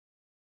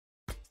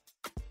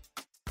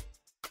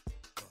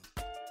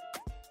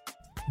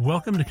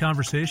Welcome to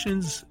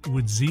Conversations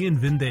with Z and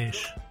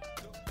Vindesh,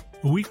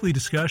 a weekly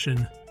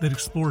discussion that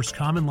explores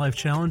common life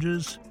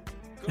challenges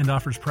and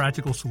offers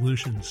practical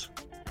solutions.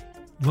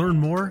 Learn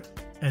more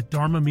at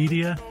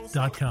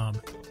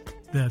dharmamedia.com.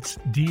 That's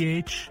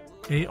DHARMA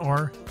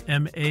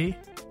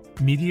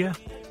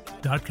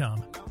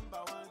media.com.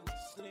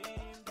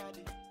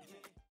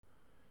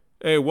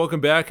 Hey,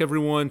 welcome back,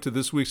 everyone, to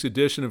this week's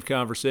edition of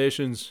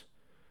Conversations.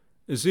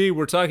 Z,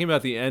 we're talking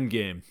about the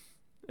Endgame,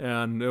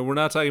 and we're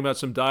not talking about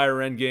some dire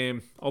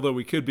Endgame, although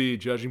we could be,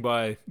 judging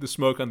by the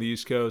smoke on the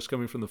East Coast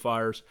coming from the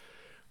fires.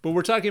 But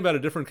we're talking about a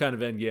different kind of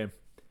Endgame.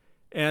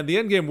 And the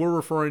Endgame we're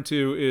referring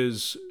to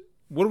is,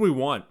 what do we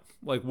want?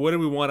 Like, what do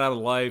we want out of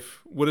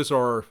life? What is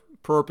our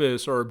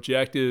purpose, our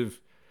objective,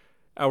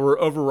 our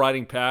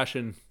overriding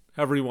passion,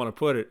 however you want to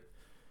put it?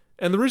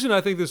 And the reason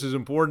I think this is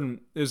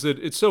important is that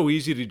it's so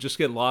easy to just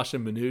get lost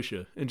in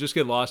minutia and just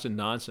get lost in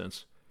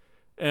nonsense.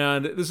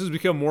 And this has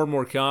become more and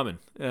more common.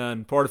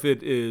 And part of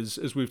it is,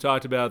 as we've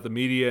talked about, the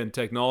media and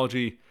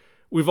technology.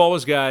 We've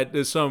always got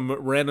some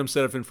random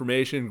set of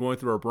information going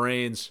through our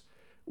brains.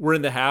 We're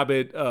in the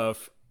habit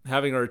of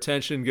having our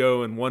attention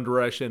go in one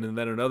direction and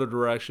then another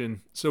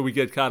direction, so we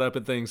get caught up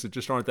in things that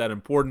just aren't that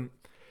important.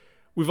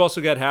 We've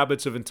also got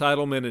habits of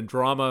entitlement and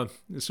drama.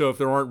 So if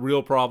there aren't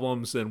real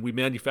problems, then we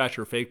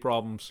manufacture fake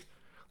problems.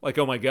 Like,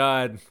 oh my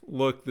God,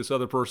 look, this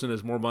other person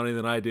has more money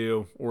than I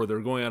do, or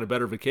they're going on a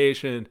better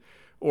vacation,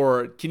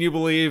 or can you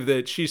believe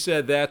that she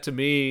said that to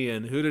me,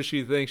 and who does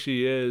she think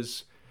she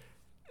is?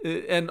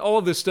 And all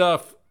of this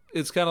stuff,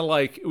 it's kind of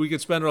like we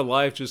could spend our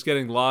life just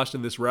getting lost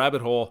in this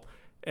rabbit hole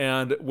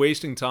and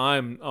wasting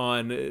time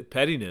on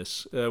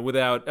pettiness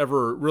without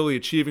ever really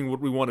achieving what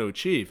we want to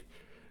achieve.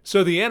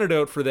 So the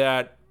antidote for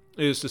that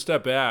is to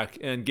step back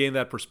and gain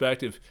that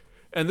perspective.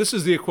 And this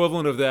is the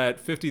equivalent of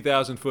that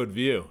 50,000-foot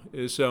view.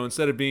 So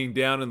instead of being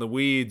down in the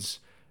weeds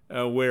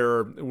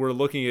where we're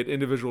looking at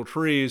individual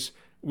trees,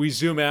 we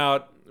zoom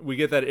out, we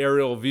get that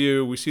aerial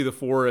view, we see the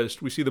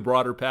forest, we see the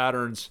broader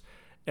patterns,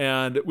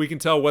 and we can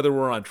tell whether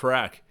we're on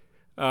track.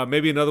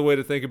 Maybe another way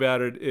to think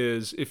about it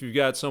is if you've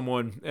got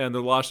someone and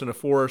they're lost in a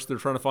forest, they're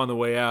trying to find the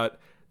way out,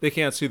 they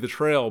can't see the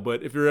trail.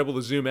 But if you're able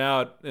to zoom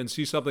out and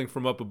see something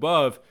from up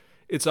above,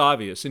 it's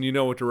obvious and you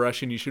know what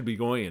direction you should be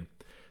going in.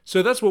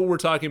 So that's what we're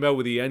talking about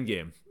with the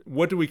Endgame.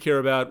 What do we care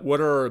about? What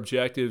are our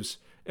objectives?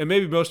 And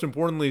maybe most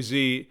importantly,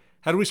 Z,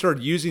 how do we start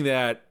using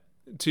that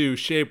to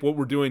shape what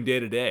we're doing day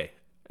to day?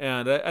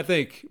 And I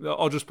think,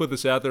 I'll just put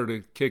this out there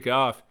to kick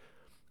off,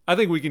 I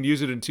think we can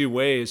use it in two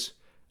ways.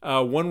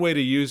 One way to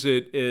use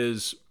it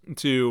is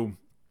to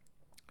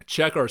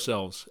check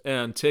ourselves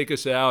and take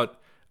us out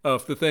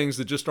of the things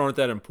that just aren't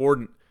that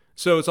important.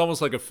 So it's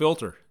almost like a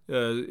filter.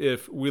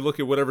 If we look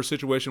at whatever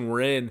situation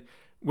we're in,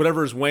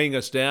 whatever is weighing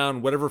us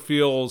down, whatever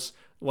feels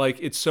like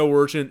it's so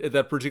urgent at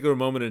that particular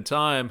moment in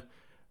time,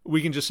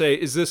 we can just say,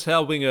 is this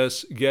helping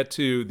us get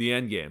to the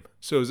end game?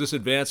 So is this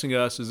advancing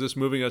us? Is this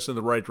moving us in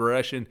the right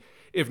direction?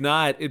 If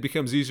not, it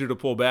becomes easier to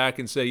pull back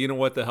and say, you know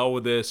what, the hell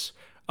with this.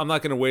 I'm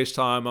not going to waste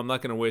time. I'm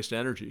not going to waste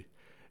energy.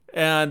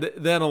 And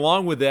then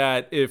along with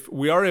that, if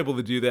we are able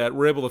to do that,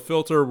 we're able to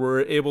filter,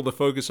 we're able to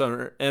focus on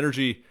our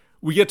energy,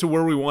 we get to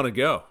where we want to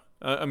go.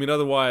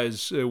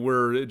 Otherwise,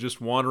 we're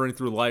just wandering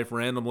through life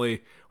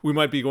randomly. We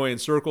might be going in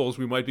circles.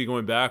 We might be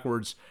going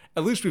backwards.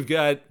 At least we've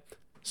got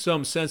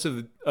some sense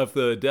of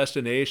the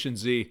destination,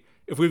 Z.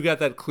 If we've got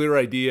that clear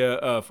idea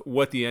of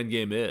what the end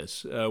game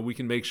is, we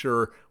can make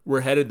sure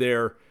we're headed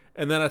there.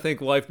 And then I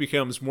think life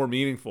becomes more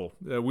meaningful.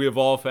 We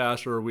evolve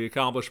faster. We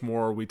accomplish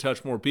more. We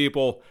touch more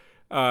people.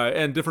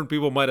 And different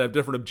people might have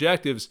different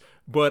objectives,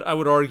 but I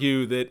would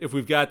argue that if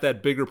we've got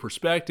that bigger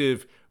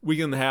perspective, we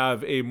can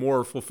have a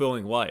more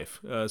fulfilling life,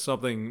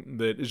 something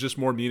that is just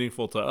more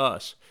meaningful to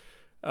us.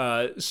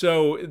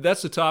 So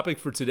that's the topic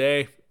for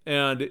today.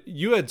 And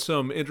you had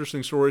some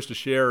interesting stories to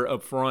share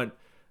up front.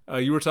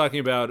 You were talking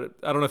about,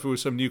 I don't know if it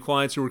was some new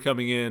clients who were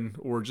coming in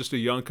or just a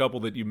young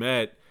couple that you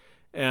met,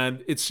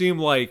 and it seemed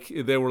like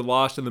they were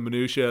lost in the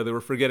minutia. They were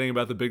forgetting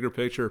about the bigger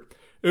picture.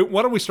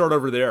 Why don't we start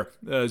over there?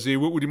 Z,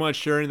 would you mind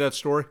sharing that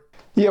story?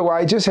 Yeah, well,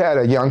 I just had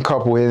a young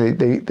couple.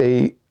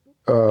 They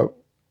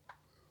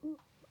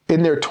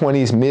in their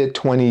 20s,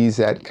 mid-20s,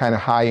 that kind of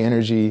high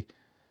energy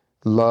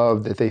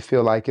love that they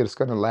feel like it's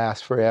going to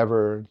last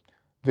forever.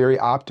 Very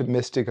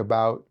optimistic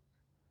about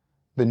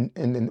within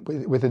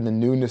the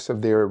newness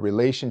of their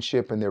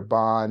relationship and their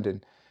bond,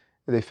 and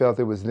they felt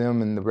it was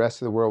them and the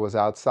rest of the world was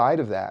outside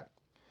of that.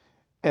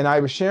 And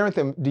I was sharing with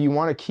them, do you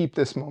want to keep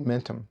this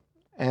momentum?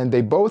 And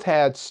they both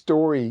had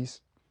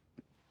stories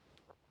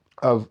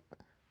of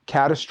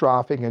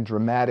catastrophic and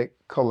dramatic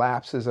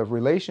collapses of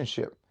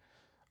relationship.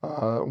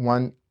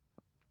 One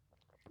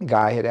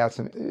guy had had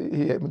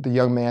the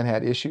young man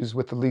had issues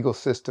with the legal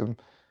system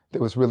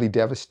that was really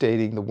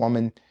devastating. The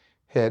woman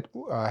had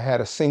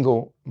had a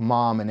single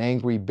mom, an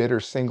angry,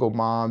 bitter single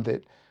mom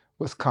that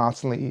was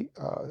constantly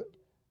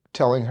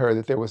telling her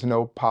that there was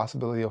no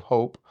possibility of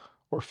hope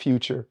or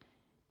future.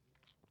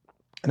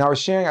 And I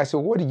was sharing, I said,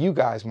 what do you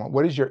guys want?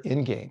 What is your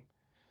end game?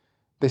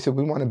 They said,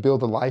 we want to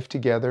build a life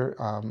together.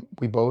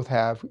 We both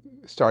have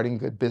starting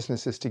good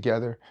businesses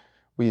together.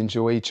 We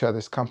enjoy each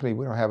other's company.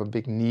 We don't have a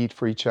big need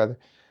for each other.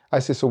 I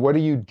said, so what are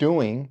you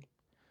doing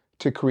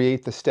to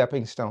create the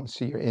stepping stones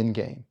to your end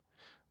game?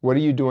 What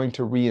are you doing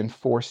to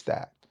reinforce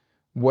that?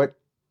 What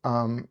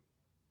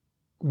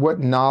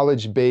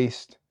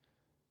knowledge-based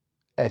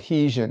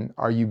adhesion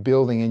are you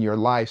building in your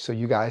life so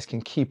you guys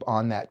can keep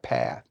on that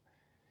path?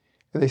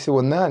 And they said,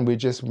 well, none. We're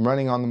just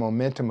running on the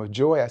momentum of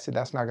joy. I said,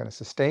 that's not going to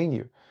sustain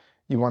you.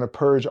 You want to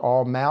purge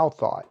all mal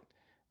thought.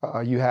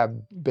 You have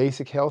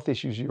basic health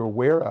issues you're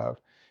aware of.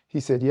 He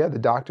said, yeah, the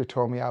doctor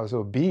told me I was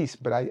obese,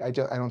 but I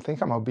don't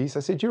think I'm obese. I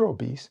said, you're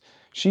obese.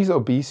 She's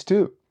obese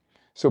too.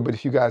 So, but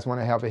if you guys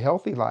want to have a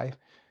healthy life,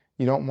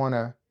 you don't want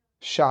to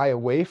shy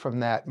away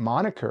from that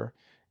moniker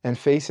and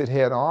face it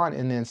head on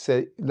and then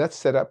say, let's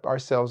set up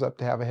ourselves up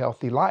to have a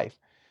healthy life.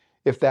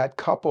 If that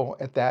couple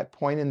at that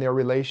point in their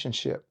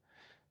relationship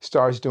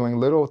starts doing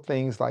little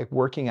things like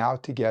working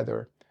out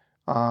together,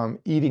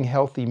 eating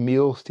healthy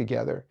meals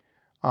together,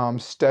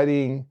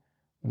 studying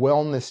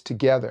wellness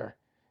together,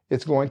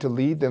 it's going to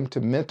lead them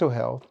to mental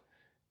health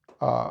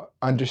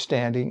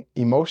understanding,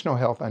 emotional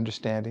health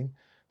understanding,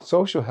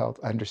 social health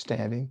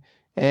understanding,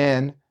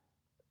 and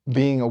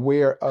being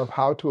aware of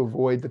how to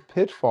avoid the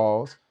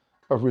pitfalls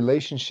of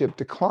relationship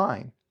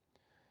decline.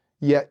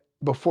 Yet,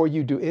 before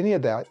you do any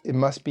of that, it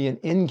must be an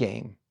end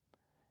game.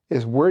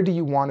 Is where do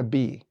you want to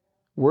be?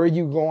 Where are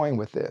you going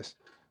with this?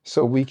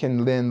 So we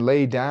can then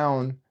lay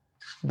down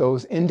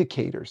those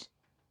indicators,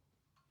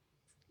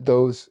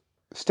 those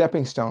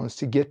stepping stones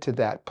to get to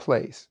that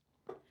place.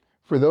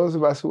 For those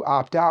of us who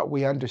opt out,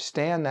 we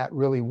understand that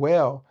really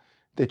well,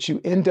 that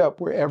you end up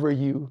wherever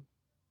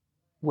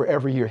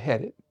you're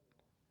headed.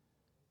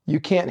 You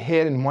can't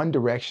head in one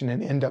direction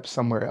and end up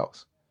somewhere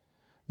else.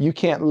 You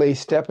can't lay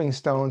stepping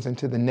stones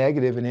into the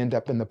negative and end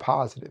up in the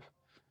positive.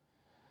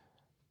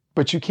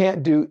 But you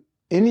can't do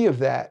any of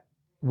that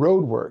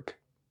road work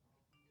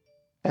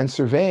and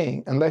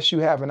surveying unless you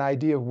have an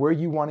idea of where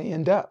you want to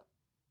end up.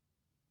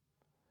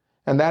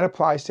 And that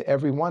applies to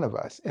every one of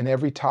us and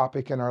every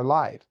topic in our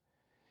life.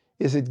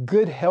 Is it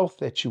good health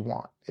that you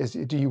want?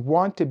 Do you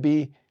want to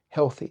be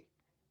healthy?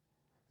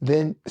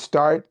 Then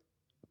start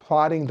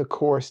plotting the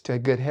course to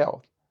good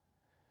health.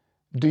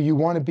 Do you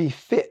want to be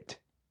fit?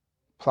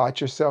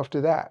 Plot yourself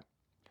to that.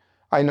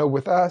 I know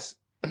with us,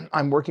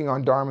 I'm working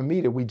on Dharma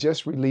Meter. We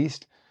just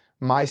released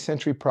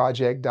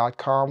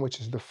mycenturyproject.com, which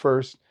is the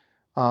first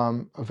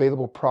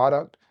available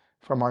product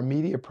from our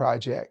media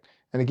project.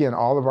 And again,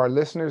 all of our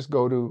listeners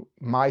go to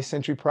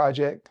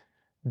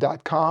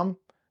mycenturyproject.com.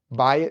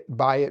 Buy it,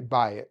 buy it,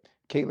 buy it.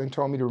 Caitlin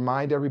told me to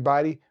remind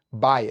everybody,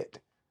 buy it,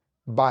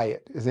 buy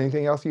it. Is there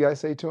anything else you guys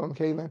say to them,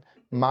 Caitlin?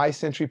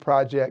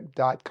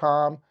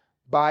 mycenturyproject.com.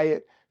 Buy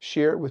it,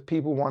 share it with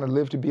people who want to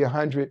live to be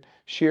 100.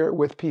 Share it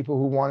with people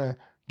who want to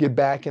get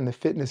back in the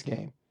fitness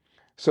game.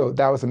 So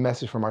that was a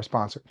message from our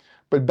sponsor.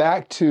 But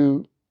back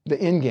to the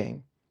end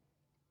game.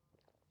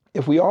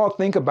 If we all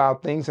think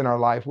about things in our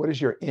life, what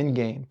is your end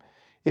game?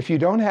 If you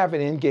don't have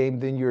an end game,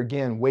 then you're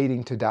again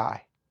waiting to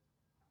die.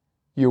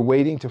 You're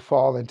waiting to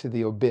fall into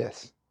the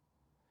abyss.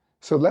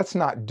 So let's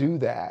not do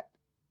that,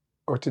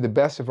 or to the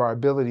best of our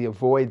ability,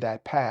 avoid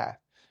that path.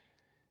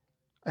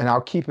 And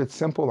I'll keep it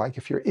simple, like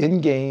if your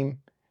end game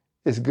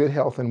is good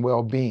health and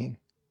well-being,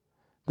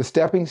 the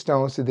stepping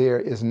stones to there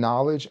is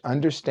knowledge,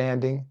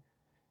 understanding,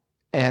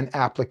 and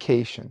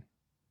application,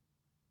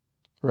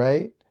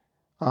 right?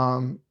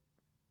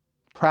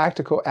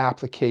 Practical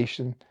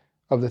application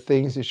of the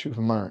things that you've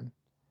learned.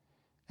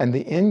 And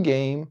the end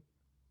game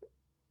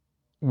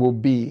will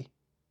be,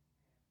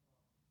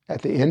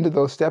 at the end of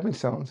those stepping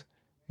stones,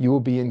 you will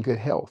be in good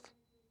health.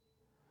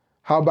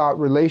 How about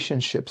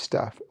relationship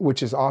stuff,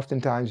 which is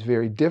oftentimes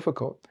very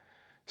difficult?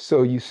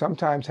 So you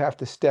sometimes have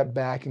to step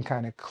back and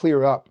kind of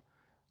clear up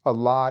a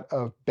lot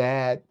of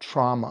bad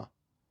trauma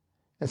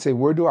and say,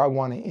 where do I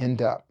want to end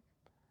up?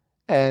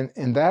 And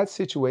in that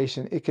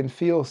situation, it can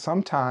feel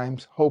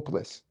sometimes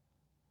hopeless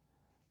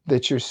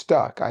that you're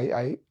stuck.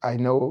 I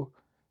know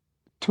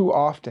too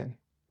often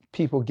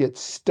people get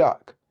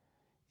stuck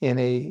in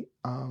an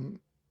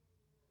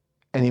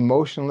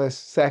emotionless,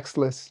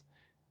 sexless,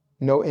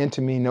 no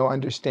intimacy, no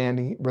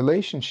understanding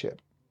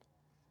relationship.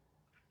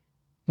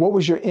 What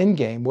was your end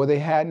game? Well, they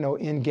had no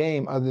end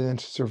game other than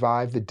to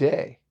survive the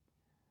day.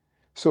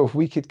 So if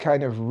we could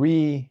kind of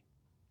reassess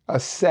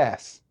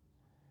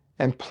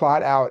and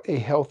plot out a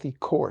healthy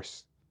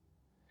course,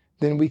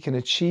 then we can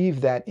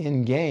achieve that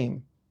end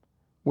game,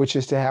 which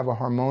is to have a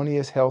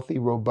harmonious, healthy,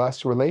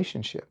 robust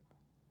relationship.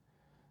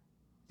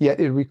 Yet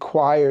it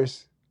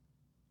requires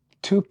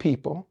two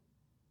people,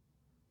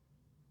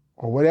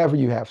 or whatever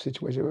you have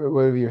situation,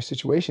 whatever your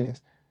situation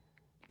is,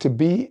 to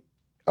be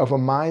of a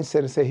mindset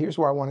and say, here's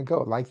where I want to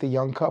go. Like the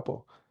young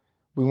couple,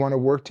 we want to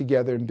work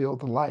together and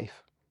build a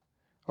life.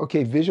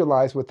 Okay,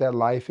 visualize what that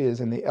life is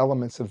and the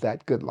elements of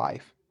that good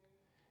life,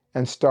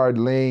 and start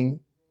laying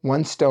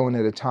one stone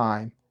at a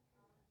time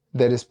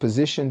that is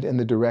positioned in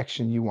the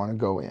direction you want to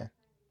go in.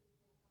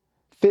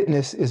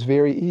 Fitness is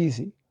very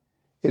easy.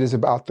 It is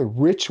about the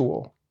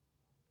ritual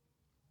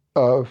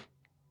of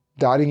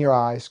dotting your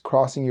I's,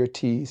 crossing your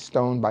T's,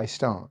 stone by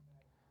stone.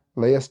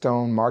 Lay a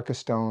stone, mark a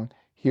stone.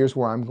 Here's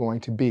where I'm going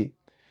to be.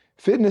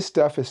 Fitness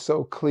stuff is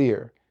so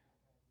clear.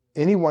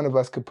 Any one of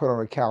us could put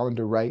on a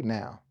calendar right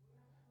now.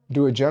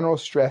 Do a general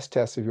stress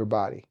test of your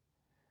body.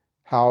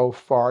 How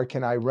far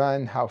can I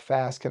run? How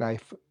fast can I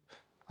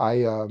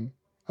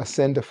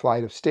ascend a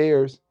flight of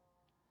stairs?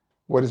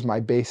 What is my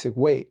basic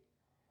weight?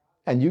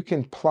 And you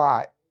can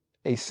plot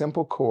a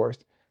simple course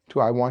to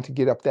I want to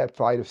get up that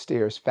flight of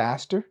stairs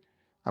faster.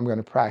 I'm going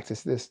to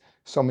practice this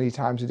so many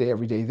times a day,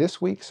 every day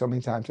this week, so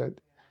many times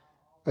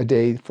a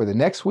day for the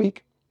next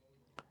week.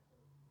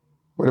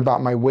 What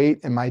about my weight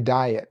and my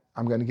diet?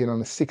 I'm going to get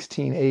on a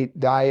 16-8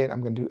 diet.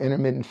 I'm going to do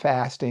intermittent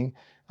fasting.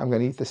 I'm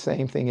going to eat the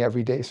same thing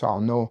every day so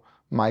I'll know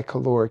my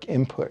caloric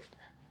input.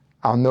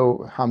 I'll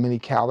know how many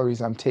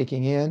calories I'm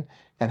taking in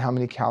and how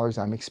many calories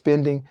I'm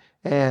expending,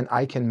 and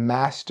I can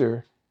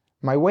master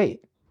my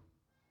weight.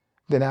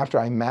 Then after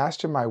I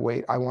master my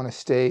weight, I want to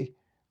stay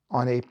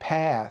on a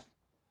path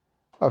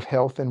of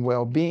health and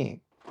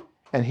well-being.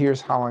 And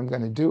here's how I'm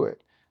going to do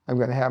it. I'm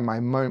going to have my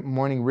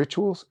morning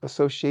rituals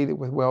associated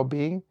with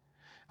well-being.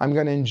 I'm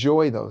going to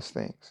enjoy those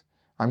things.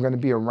 I'm going to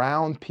be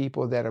around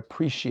people that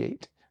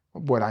appreciate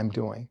what I'm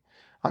doing.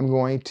 I'm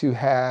going to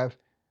have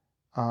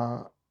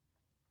an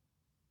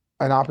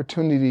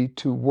opportunity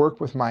to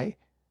work with my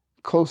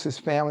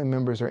closest family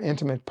members or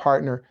intimate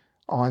partner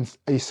on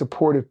a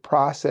supportive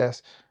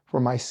process for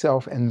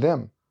myself and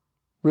them.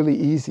 Really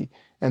easy.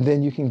 And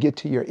then you can get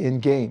to your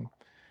end game.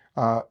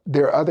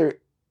 There are other,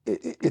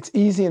 it's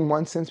easy in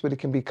one sense, but it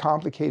can be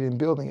complicated in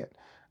building it.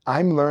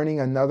 I'm learning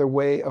another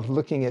way of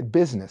looking at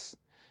business.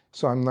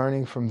 So I'm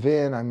learning from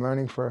Vin, I'm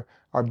learning from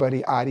our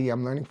buddy Adi,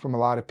 I'm learning from a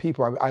lot of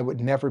people I would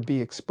never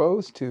be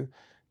exposed to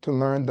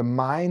learn the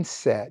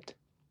mindset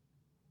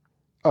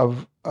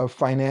of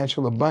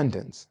financial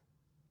abundance,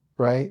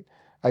 right?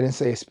 I didn't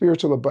say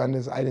spiritual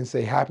abundance, I didn't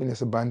say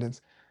happiness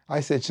abundance. I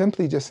said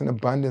simply just an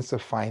abundance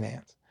of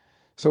finance.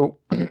 So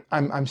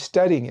I'm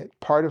studying it.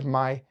 Part of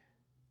my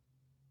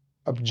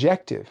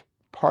objective,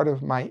 part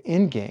of my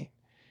end game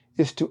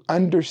is to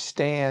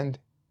understand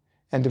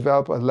and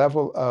develop a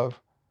level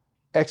of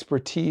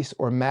expertise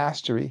or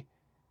mastery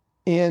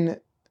in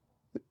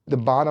the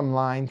bottom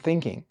line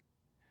thinking.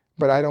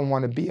 But I don't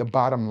want to be a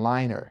bottom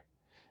liner.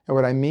 And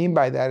what I mean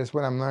by that is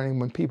what I'm learning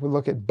when people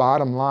look at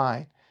bottom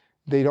line,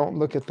 they don't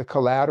look at the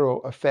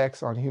collateral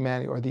effects on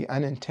humanity or the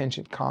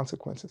unintended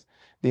consequences,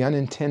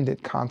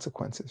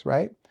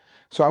 right?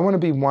 So I want to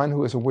be one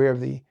who is aware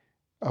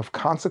of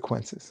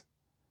consequences,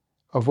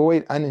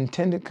 avoid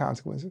unintended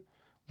consequences,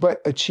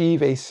 but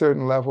achieve a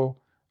certain level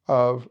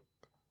of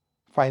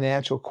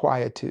financial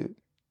quietude.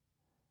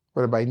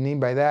 What I mean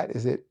by that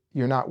is that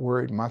you're not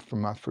worried month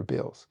for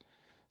bills.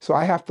 So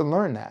I have to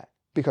learn that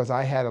because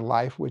I had a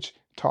life which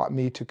taught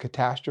me to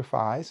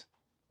catastrophize,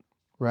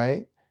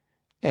 right?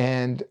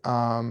 And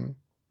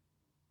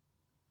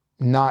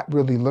not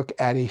really look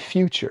at a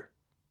future,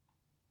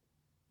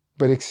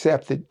 but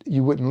accept that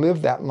you wouldn't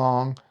live that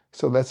long,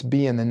 so let's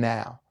be in the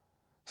now.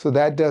 So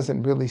that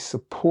doesn't really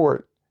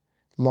support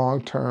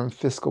long-term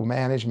fiscal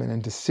management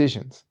and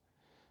decisions.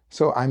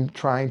 So I'm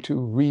trying to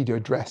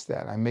readdress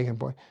that. I'm making a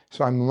point.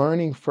 So I'm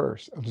learning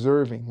first,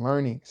 observing,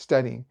 learning,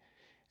 studying,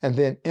 and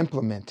then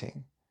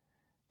implementing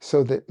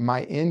so that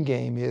my end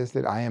game is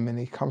that I am in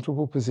a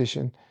comfortable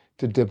position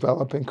to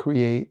develop and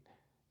create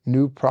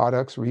new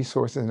products,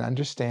 resources, and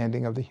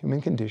understanding of the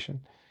human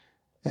condition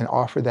and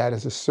offer that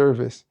as a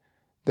service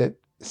that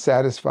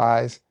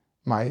satisfies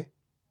my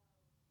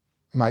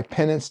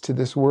penance to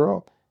this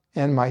world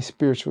and my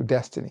spiritual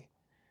destiny.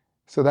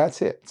 So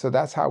that's it. So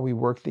that's how we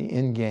work the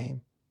end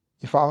game.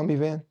 You follow me,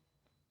 Vin?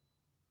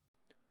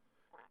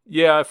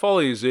 Yeah, I follow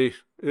you, Z.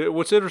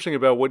 What's interesting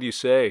about what you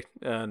say,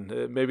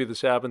 and maybe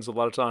this happens a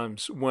lot of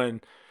times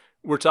when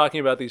we're talking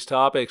about these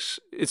topics,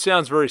 it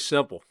sounds very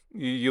simple.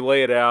 You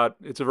lay it out,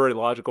 it's a very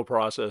logical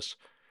process.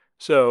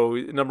 So,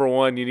 number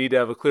one, you need to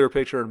have a clear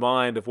picture in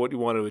mind of what you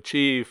want to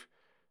achieve.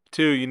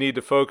 Two, you need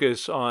to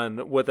focus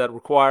on what that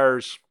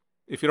requires.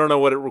 If you don't know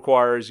what it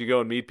requires, you go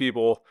and meet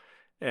people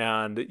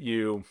and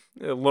you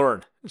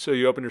learn. So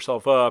you open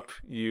yourself up,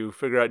 you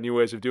figure out new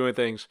ways of doing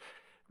things.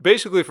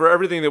 Basically, for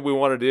everything that we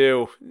want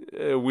to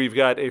do, we've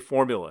got a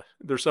formula.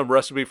 There's some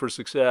recipe for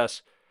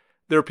success.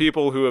 There are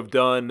people who have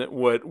done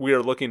what we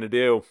are looking to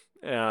do,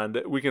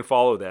 and we can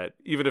follow that.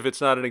 Even if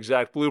it's not an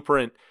exact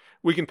blueprint,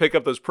 we can pick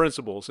up those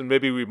principles, and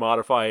maybe we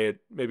modify it,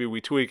 maybe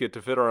we tweak it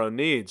to fit our own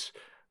needs.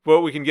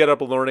 But we can get up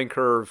a learning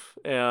curve,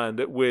 and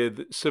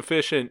with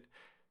sufficient,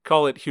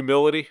 call it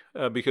humility,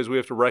 because we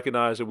have to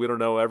recognize that we don't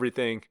know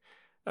everything.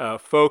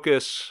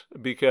 Focus,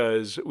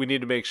 because we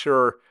need to make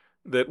sure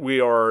that we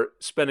are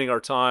spending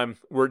our time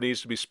where it needs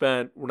to be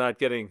spent. We're not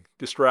getting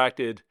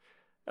distracted.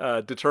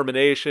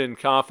 Determination,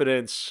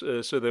 confidence,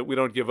 so that we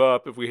don't give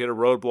up if we hit a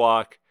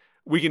roadblock.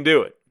 We can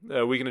do it.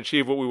 We can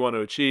achieve what we want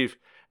to achieve.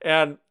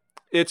 And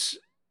it's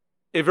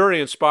a very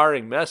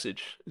inspiring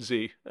message,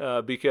 Z,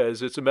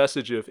 because it's a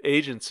message of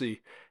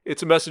agency.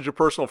 It's a message of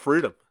personal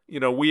freedom.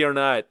 We are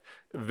not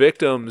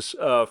victims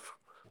of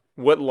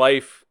what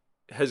life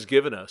has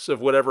given us, of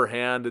whatever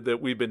hand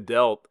that we've been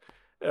dealt.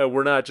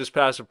 We're not just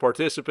passive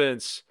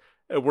participants.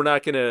 We're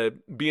not going to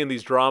be in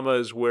these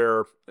dramas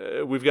where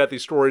we've got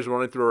these stories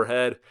running through our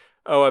head.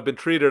 Oh, I've been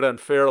treated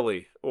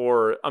unfairly,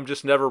 or I'm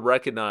just never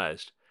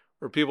recognized,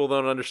 or people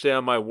don't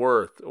understand my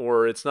worth,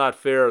 or it's not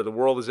fair. The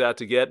world is out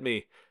to get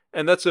me.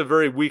 And that's a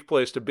very weak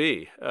place to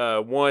be.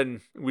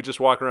 One, we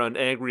just walk around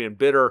angry and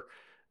bitter.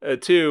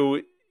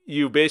 Two,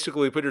 you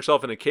basically put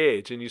yourself in a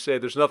cage and you say,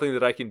 there's nothing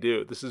that I can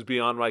do. This is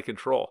beyond my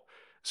control.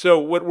 So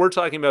what we're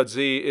talking about,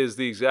 Z, is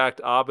the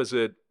exact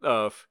opposite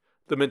of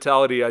the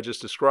mentality I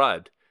just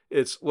described.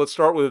 It's let's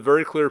start with a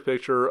very clear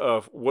picture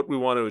of what we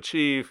want to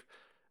achieve.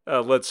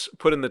 Let's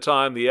put in the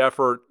time, the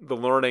effort, the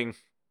learning.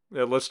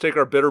 Let's take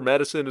our bitter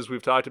medicine, as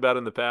we've talked about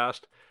in the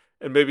past.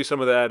 And maybe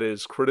some of that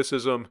is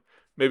criticism.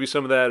 Maybe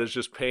some of that is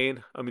just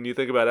pain. I mean, you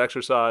think about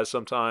exercise,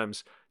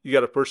 sometimes you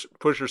got to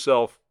push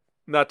yourself,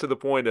 not to the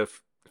point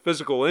of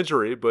physical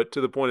injury, but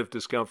to the point of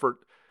discomfort.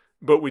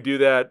 But we do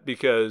that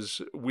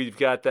because we've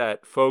got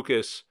that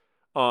focus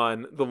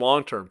on the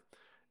long term.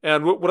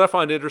 And what I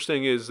find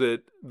interesting is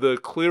that the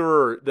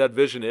clearer that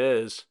vision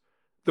is,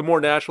 the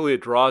more naturally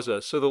it draws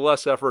us, so the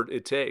less effort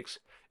it takes.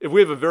 If we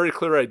have a very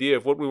clear idea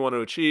of what we want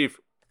to achieve,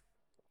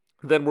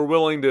 then we're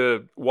willing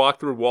to walk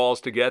through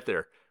walls to get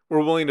there.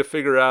 We're willing to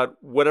figure out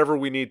whatever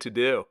we need to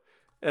do.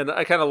 And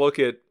I kind of look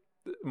at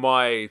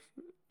my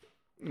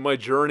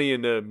journey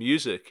into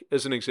music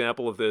as an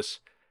example of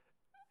this.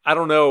 I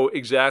don't know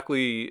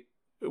exactly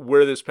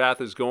where this path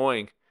is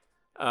going.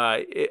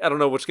 I don't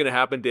know what's going to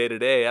happen day to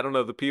day. I don't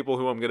know the people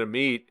who I'm going to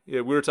meet.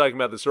 We were talking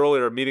about this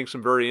earlier, meeting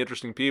some very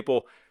interesting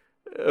people.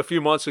 A few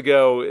months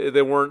ago,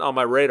 they weren't on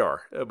my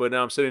radar, but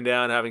now I'm sitting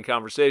down having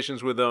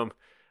conversations with them.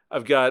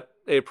 I've got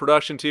a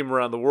production team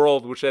around the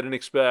world, which I didn't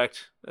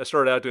expect. I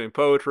started out doing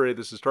poetry.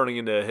 This is turning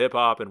into hip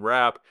hop and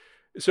rap.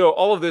 So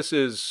all of this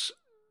is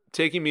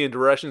taking me in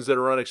directions that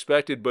are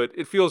unexpected, but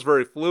it feels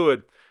very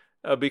fluid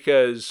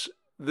because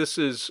this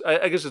is,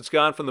 I guess it's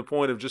gone from the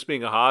point of just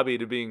being a hobby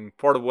to being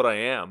part of what I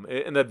am.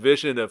 And that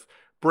vision of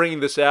bringing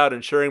this out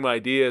and sharing my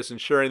ideas and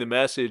sharing the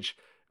message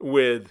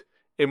with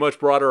a much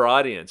broader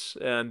audience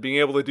and being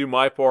able to do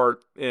my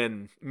part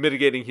in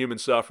mitigating human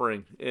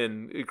suffering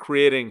and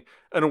creating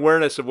an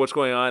awareness of what's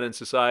going on in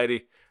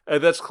society.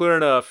 That's clear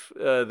enough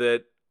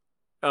that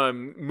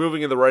I'm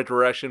moving in the right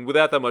direction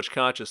without that much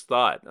conscious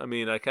thought. I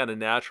mean, I kind of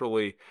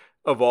naturally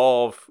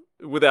evolve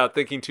without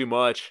thinking too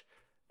much.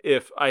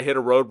 If I hit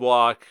a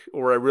roadblock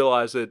or I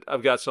realize that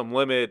I've got some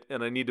limit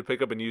and I need to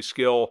pick up a new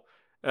skill,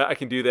 I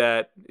can do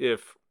that.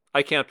 If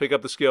I can't pick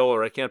up the skill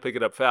or I can't pick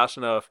it up fast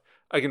enough,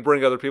 I can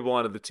bring other people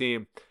onto the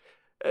team.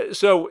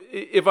 So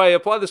if I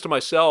apply this to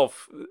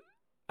myself,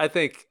 I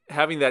think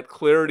having that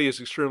clarity is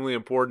extremely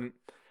important.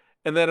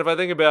 And then if I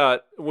think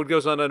about what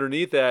goes on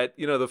underneath that,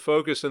 the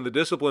focus and the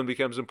discipline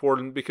becomes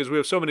important because we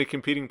have so many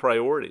competing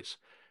priorities.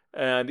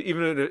 And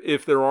even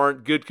if there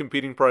aren't good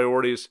competing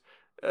priorities,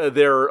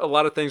 there are a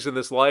lot of things in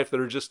this life that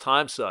are just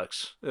time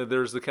sucks.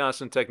 There's the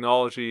constant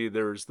technology,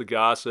 there's the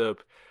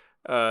gossip,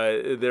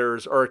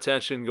 there's our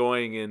attention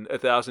going in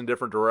 1,000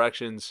 different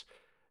directions.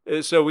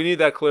 So we need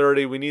that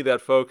clarity, we need that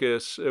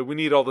focus, we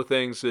need all the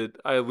things that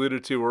I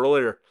alluded to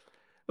earlier.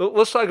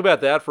 Let's talk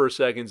about that for a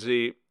second,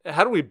 Z.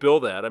 How do we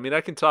build that? I mean,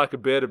 I can talk a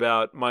bit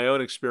about my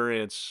own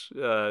experience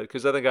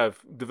because I think I've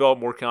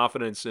developed more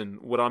confidence in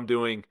what I'm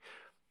doing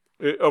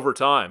over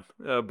time.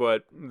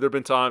 But there have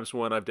been times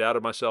when I've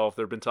doubted myself.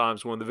 There have been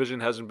times when the vision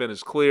hasn't been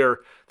as clear.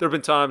 There have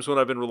been times when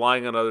I've been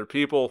relying on other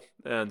people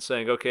and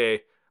saying,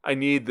 okay, I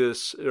need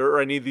this, or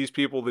I need these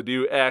people to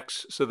do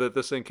X so that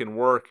this thing can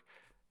work.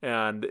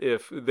 And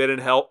if they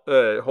didn't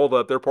hold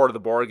up their part of the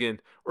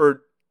bargain,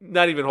 or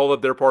not even hold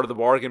up their part of the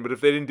bargain, but if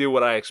they didn't do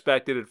what I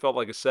expected, it felt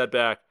like a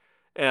setback.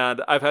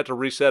 And I've had to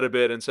reset a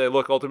bit and say,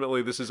 look,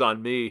 ultimately this is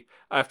on me.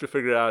 I have to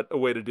figure out a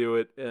way to do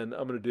it, and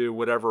I'm going to do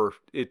whatever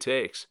it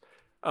takes.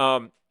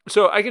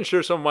 So I can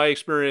share some of my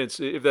experience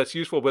if that's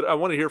useful, but I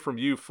want to hear from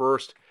you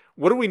first.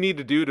 What do we need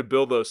to do to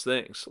build those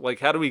things?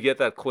 Like, how do we get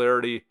that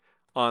clarity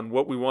on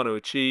what we want to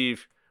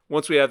achieve?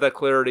 Once we have that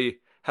clarity,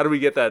 how do we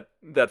get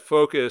that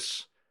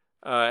focus?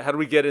 How do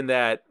we get in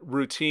that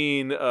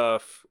routine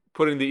of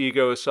putting the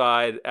ego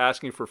aside,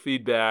 asking for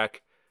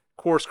feedback,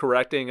 course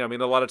correcting? I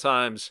mean, a lot of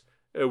times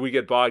we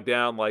get bogged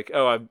down like,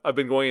 oh, I've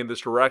been going in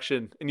this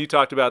direction. And you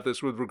talked about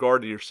this with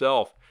regard to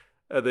yourself,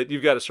 that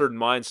you've got a certain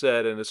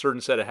mindset and a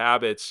certain set of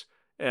habits,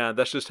 and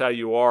that's just how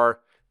you are,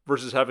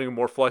 versus having a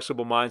more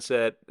flexible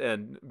mindset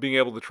and being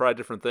able to try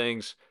different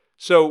things.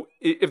 So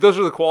if those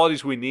are the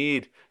qualities we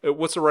need,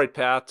 what's the right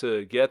path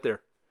to get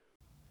there?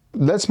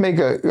 Let's make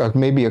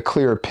maybe a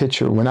clearer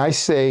picture. When I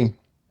say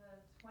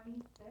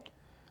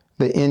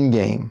the end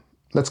game,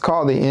 let's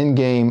call the end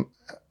game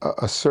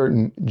a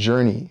certain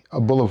journey, a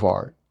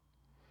boulevard.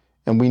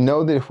 And we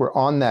know that if we're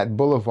on that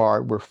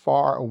boulevard, we're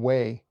far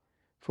away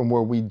from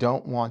where we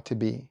don't want to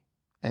be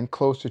and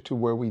closer to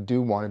where we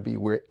do want to be.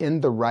 We're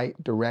in the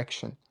right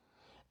direction.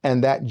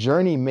 And that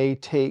journey may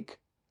take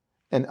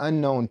an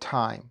unknown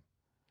time.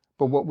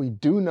 But what we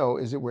do know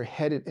is that we're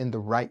headed in the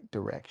right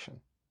direction.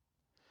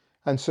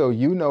 And so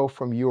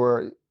from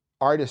your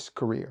artist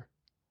career,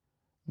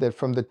 that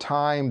from the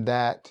time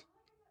that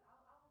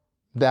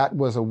that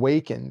was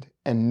awakened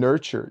and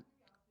nurtured,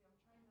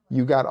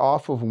 you got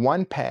off of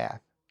one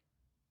path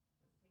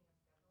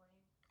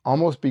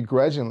almost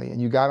begrudgingly,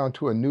 and you got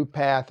onto a new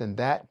path, and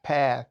that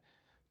path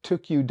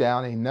took you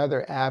down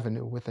another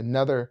avenue with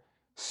another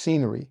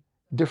scenery,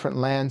 different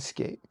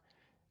landscape.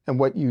 And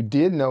what you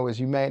did know is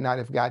you may not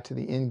have got to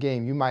the end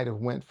game. You might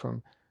have went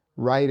from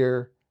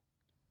writer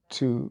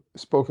to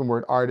spoken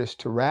word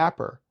artist to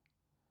rapper,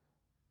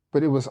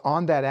 but it was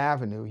on that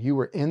avenue. You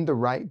were in the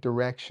right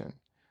direction.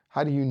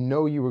 How do you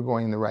know you were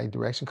going in the right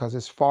direction? Because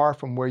it's far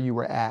from where you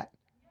were at,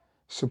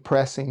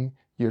 suppressing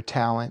your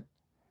talent,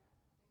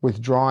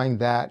 withdrawing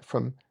that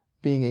from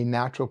being a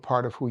natural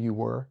part of who you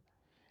were.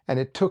 And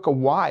it took a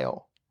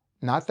while,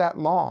 not that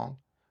long,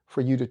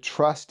 for you to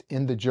trust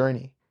in the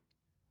journey.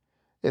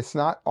 It's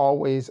not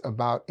always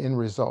about end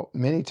result.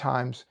 Many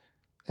times,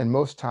 and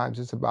most times,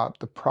 it's about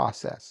the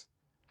process,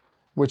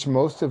 which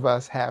most of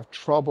us have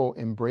trouble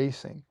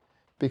embracing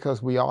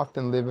because we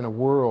often live in a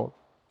world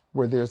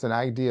where there's an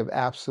idea of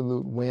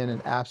absolute win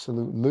and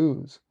absolute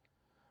lose.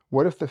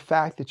 What if the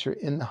fact that you're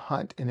in the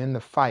hunt and in the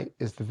fight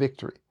is the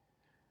victory?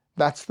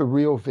 That's the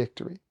real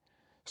victory.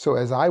 So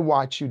as I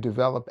watch you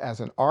develop as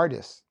an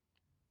artist,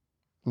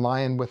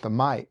 lying with a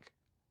mic,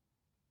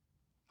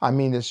 I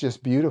mean, it's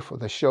just beautiful.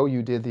 The show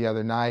you did the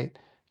other night,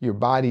 your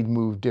body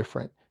moved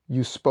different.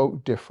 You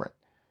spoke different.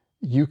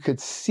 You could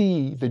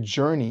see the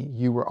journey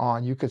you were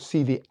on. You could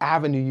see the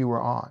avenue you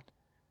were on.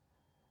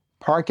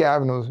 Park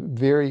Avenue is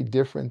very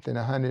different than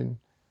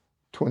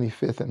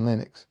 125th and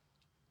Lenox.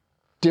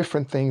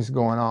 Different things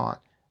going on.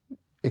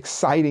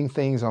 Exciting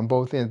things on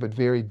both ends, but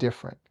very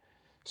different.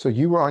 So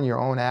you were on your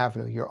own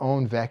avenue, your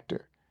own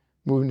vector,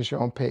 moving at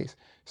your own pace.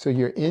 So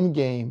your end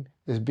game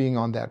is being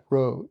on that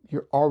road.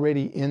 You're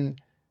already in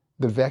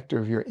the vector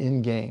of your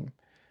end game.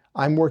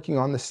 I'm working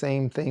on the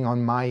same thing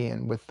on my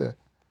end with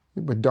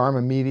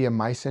Dharma Media,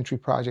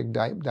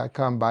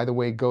 mycenturyproject.com. By the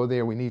way, go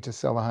there. We need to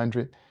sell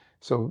 100.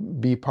 So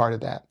be part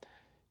of that.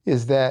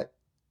 Is that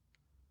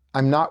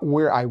I'm not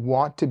where I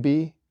want to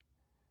be,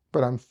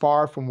 but I'm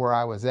far from where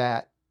I was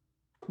at,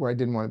 where I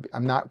didn't want to be.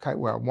 I'm not quite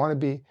where I want to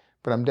be,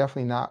 but I'm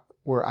definitely not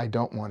where I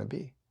don't want to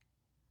be.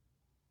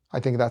 I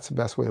think that's the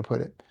best way to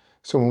put it.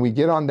 So when we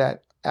get on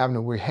that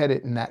avenue, we're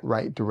headed in that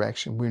right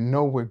direction. We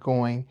know we're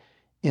going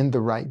in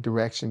the right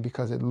direction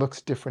because it looks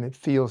different, it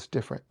feels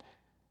different.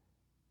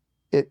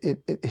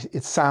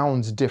 It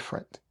sounds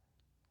different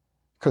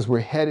because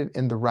we're headed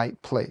in the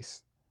right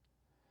place.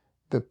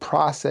 The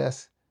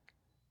process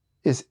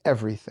is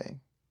everything.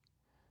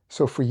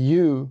 So for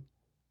you,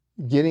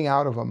 getting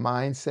out of a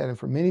mindset, and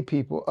for many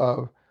people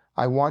of,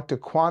 I want to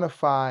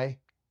quantify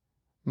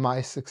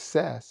my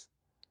success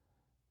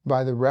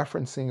by the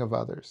referencing of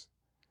others.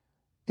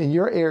 In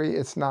your area,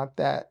 it's not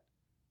that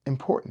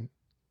important.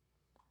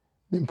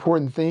 The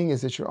important thing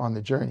is that you're on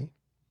the journey.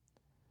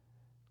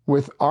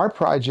 With our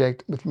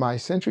project, with My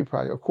Century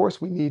Project, of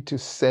course, we need to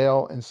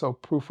sell and show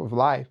proof of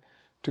life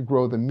to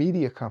grow the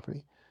media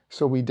company.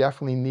 So we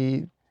definitely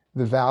need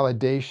the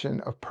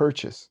validation of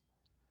purchase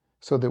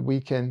so that we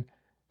can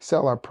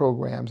sell our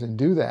programs and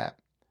do that.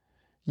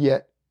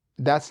 Yet,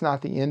 that's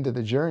not the end of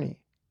the journey.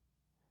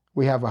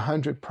 We have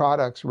 100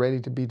 products ready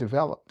to be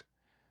developed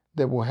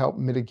that will help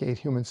mitigate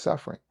human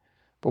suffering.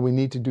 But we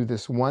need to do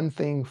this one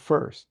thing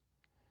first.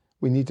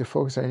 We need to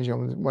focus our energy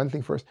on one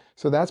thing first.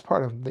 So that's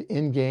part of the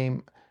end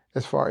game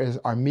as far as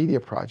our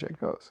media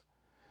project goes.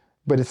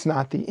 But it's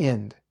not the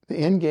end. The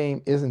end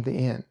game isn't the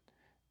end.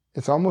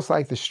 It's almost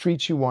like the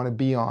streets you want to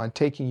be on,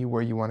 taking you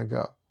where you want to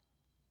go,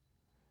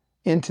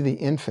 into the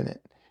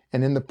infinite.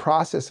 And in the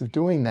process of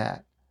doing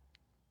that,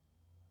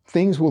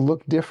 things will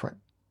look different.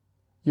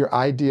 Your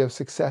idea of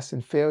success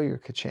and failure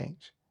could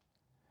change.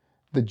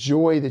 The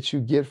joy that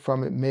you get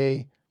from it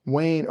may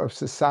wane or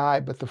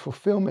subside, but the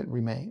fulfillment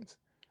remains.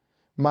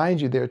 Mind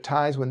you, there are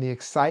times when the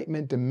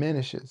excitement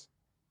diminishes,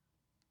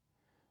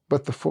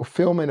 but the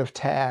fulfillment of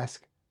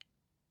task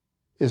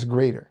is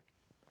greater.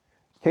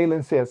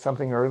 Caitlin said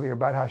something earlier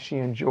about how she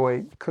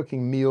enjoyed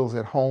cooking meals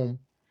at home,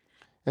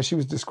 and she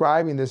was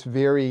describing this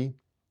very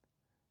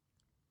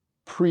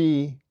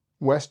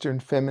pre-Western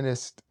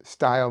feminist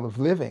style of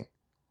living.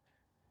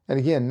 And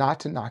again, not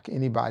to knock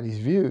anybody's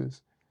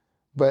views,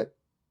 but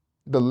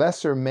the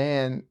lesser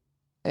man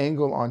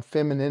angle on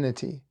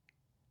femininity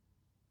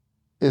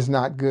is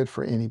not good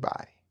for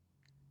anybody.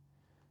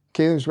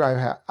 Caitlin's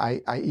right.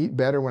 I eat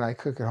better when I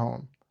cook at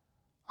home.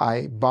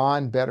 I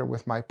bond better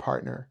with my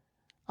partner.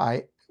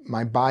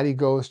 My body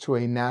goes to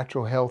a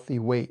natural, healthy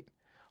weight,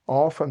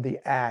 all from the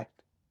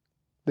act,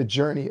 the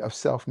journey of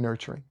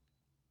self-nurturing.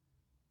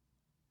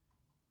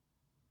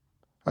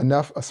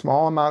 A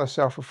small amount of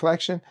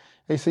self-reflection,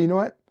 and you say, you know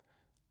what?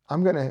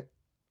 I'm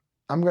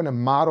gonna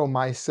model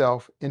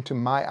myself into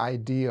my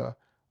idea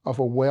of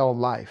a well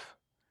life.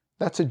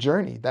 That's a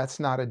journey. That's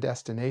not a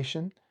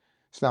destination.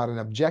 It's not an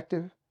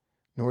objective,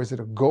 nor is it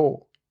a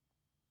goal.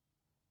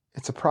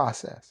 It's a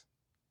process.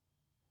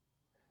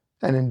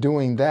 And in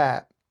doing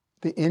that,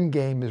 the end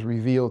game is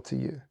revealed to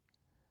you,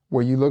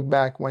 where you look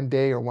back one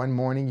day or one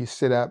morning, you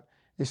sit up,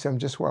 you say, I'm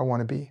just where I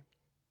want to be.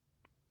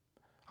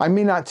 I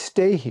may not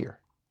stay here,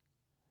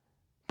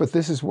 but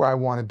this is where I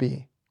want to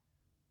be.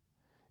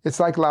 It's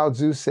like Lao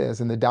Tzu says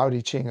in the Tao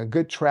Te Ching, a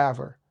good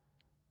traveler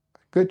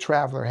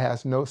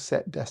has no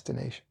set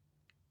destination.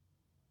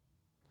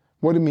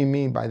 What do we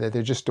mean by that?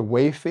 They're just a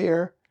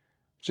wayfarer,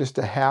 just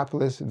a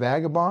hapless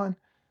vagabond?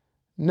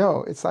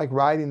 No, it's like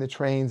riding the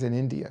trains in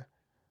India.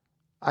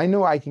 I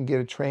know I can get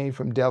a train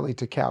from Delhi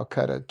to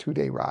Calcutta, a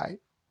 2-day ride.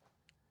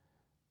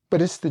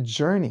 But it's the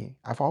journey.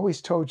 I've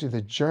always told you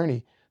the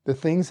journey, the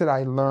things that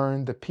I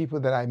learned, the people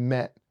that I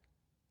met.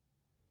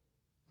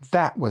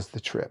 That was the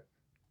trip.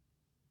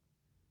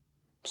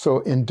 So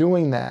in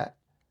doing that,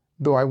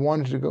 though I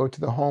wanted to go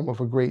to the home of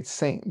a great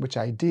saint, which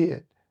I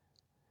did,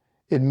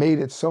 it made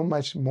it so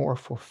much more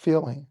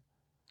fulfilling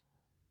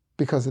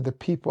because of the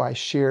people I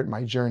shared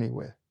my journey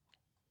with.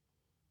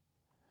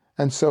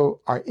 And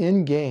so our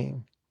end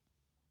game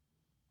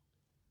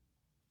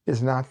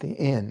is not the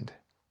end.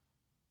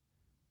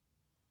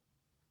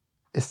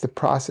 It's the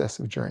process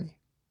of journey,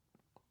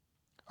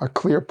 a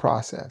clear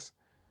process.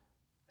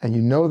 And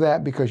you know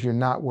that because you're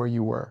not where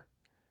you were.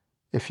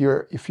 If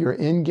your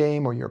end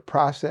game or your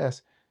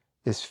process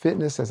is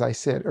fitness, as I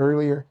said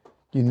earlier,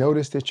 you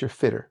notice that you're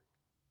fitter.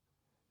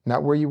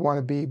 Not where you want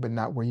to be, but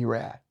not where you're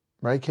at.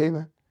 Right,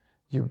 Caitlin?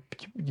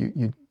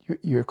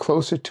 You're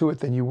closer to it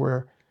than you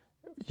were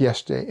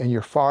yesterday, and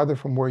you're farther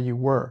from where you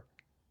were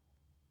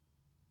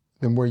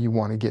than where you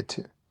want to get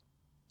to.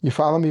 You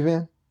follow me,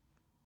 Vin?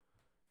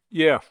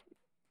 Yeah.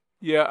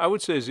 Yeah, I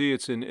would say, Z,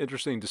 it's an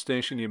interesting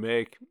distinction you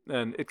make.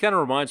 And it kind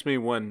of reminds me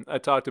when I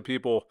talk to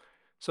people,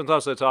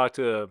 sometimes I talk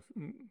to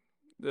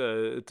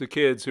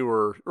kids who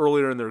are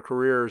earlier in their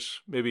careers,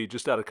 maybe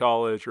just out of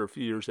college or a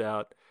few years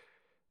out.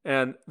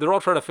 And they're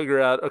all trying to figure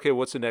out, okay,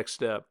 what's the next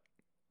step?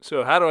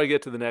 So how do I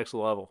get to the next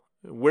level?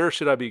 Where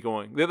should I be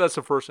going? That's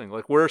the first thing.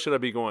 Like, where should I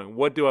be going?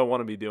 What do I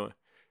want to be doing?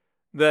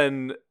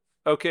 Then,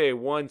 okay,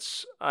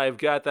 once I've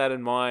got that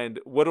in mind,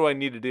 what do I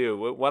need to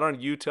do? Why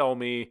don't you tell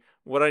me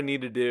what I need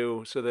to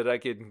do so that I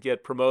can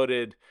get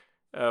promoted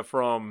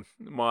from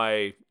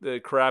my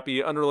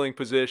crappy underling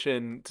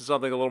position to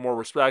something a little more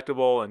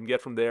respectable and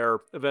get from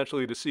there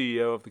eventually to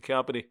CEO of the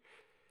company?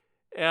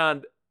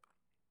 And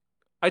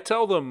I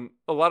tell them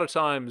a lot of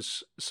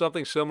times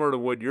something similar to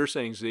what you're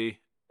saying, Z,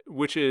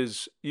 which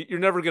is you're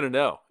never going to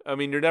know. I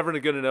mean, you're never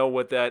going to know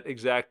what that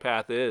exact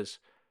path is.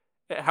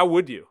 How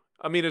would you?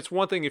 I mean, it's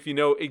one thing if you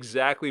know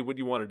exactly what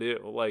you want to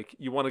do. Like,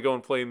 you want to go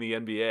and play in the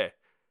NBA.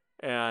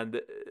 And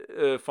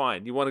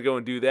fine, you want to go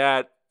and do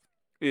that.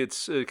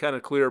 It's kind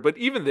of clear. But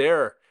even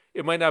there,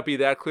 it might not be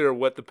that clear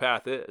what the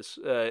path is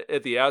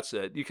at the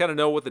outset. You kind of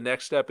know what the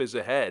next step is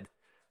ahead.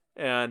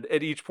 And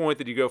at each point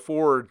that you go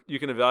forward, you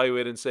can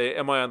evaluate and say,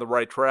 am I on the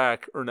right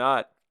track or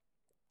not?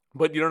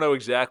 But you don't know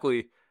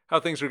exactly how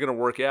things are going to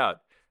work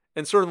out.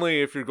 And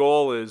certainly if your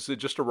goal is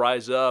just to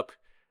rise up,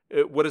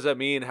 what does that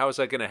mean? How is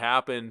that going to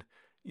happen?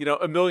 You know,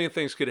 a million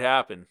things could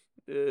happen.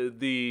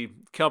 The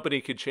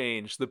company could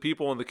change. The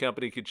people in the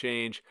company could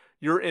change.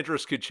 Your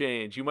interests could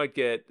change. You might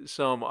get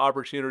some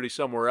opportunity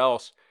somewhere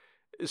else.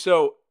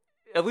 So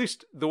at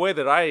least the way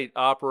that I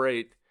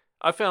operate,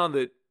 I found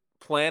that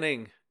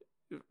planning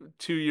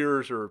 2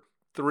 years or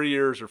 3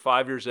 years or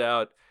 5 years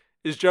out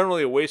is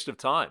generally a waste of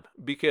time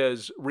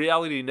because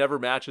reality never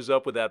matches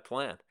up with that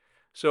plan.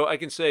 So I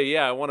can say,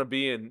 yeah, I want to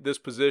be in this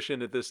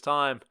position at this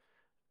time,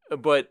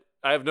 but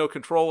I have no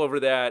control over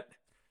that.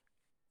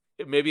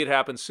 Maybe it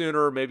happens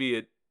sooner. Maybe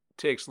it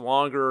takes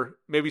longer.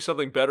 Maybe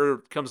something better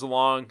comes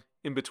along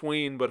in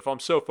between. But if I'm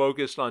so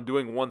focused on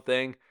doing one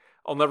thing,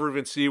 I'll never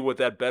even see what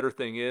that better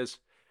thing is.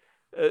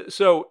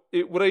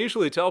 What I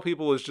usually tell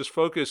people is just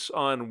focus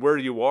on where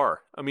you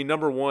are. I mean,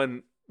 number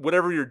one,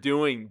 whatever you're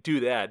doing, do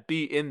that.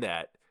 Be in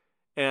that.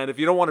 And if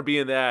you don't want to be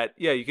in that,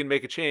 yeah, you can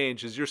make a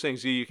change. As you're saying,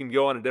 Z, you can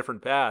go on a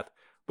different path.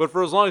 But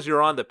for as long as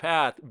you're on the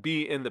path,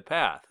 be in the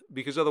path.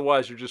 Because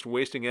otherwise you're just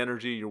wasting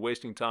energy, you're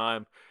wasting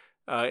time.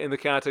 In the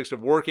context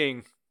of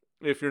working,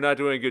 if you're not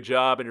doing a good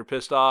job and you're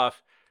pissed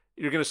off,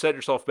 you're going to set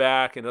yourself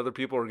back and other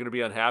people are going to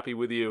be unhappy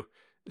with you.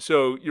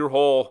 So your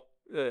whole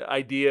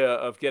idea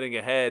of getting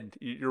ahead,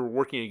 you're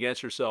working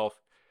against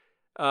yourself.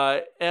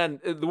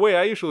 And the way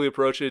I usually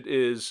approach it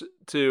is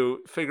to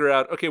figure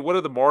out, okay, what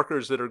are the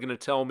markers that are going to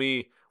tell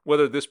me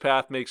whether this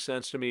path makes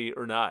sense to me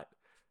or not?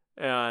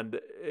 And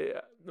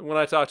when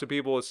I talk to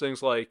people, it's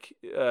things like,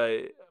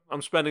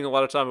 I'm spending a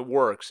lot of time at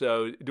work.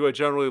 So do I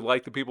generally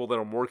like the people that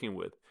I'm working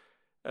with?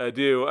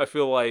 Do I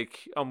feel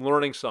like I'm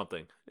learning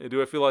something?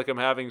 Do I feel like I'm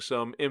having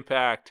some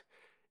impact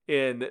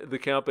in the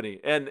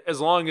company? And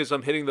as long as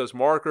I'm hitting those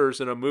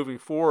markers and I'm moving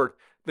forward,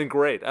 then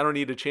great. I don't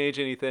need to change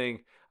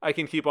anything. I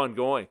can keep on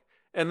going.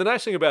 And the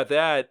nice thing about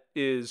that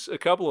is a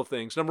couple of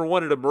things. Number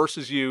one, it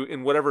immerses you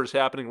in whatever is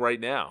happening right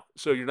now.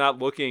 So you're not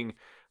looking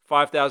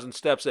 5,000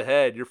 steps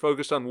ahead. You're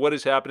focused on what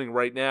is happening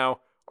right now.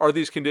 Are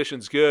these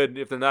conditions good?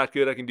 If they're not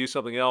good, I can do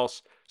something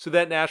else. So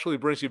that naturally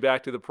brings you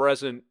back to the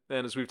present.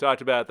 And as we've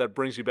talked about, that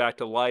brings you back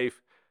to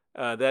life.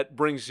 That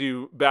brings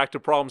you back to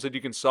problems that you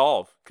can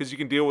solve because you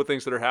can deal with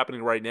things that are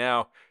happening right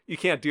now. You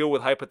can't deal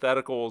with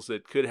hypotheticals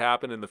that could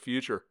happen in the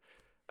future.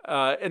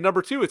 And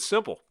number two, it's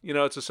simple.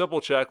 It's a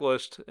simple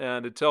checklist,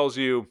 and it tells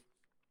you,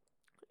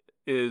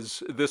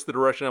 is this the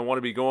direction I want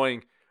to be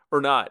going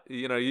or not?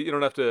 You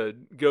don't have to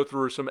go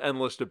through some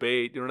endless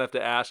debate. You don't have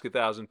to ask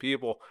 1,000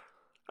 people.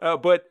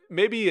 But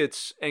maybe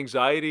it's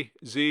anxiety,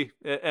 Z,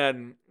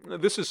 and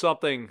this is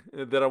something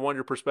that I want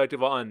your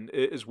perspective on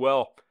as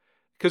well.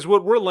 Because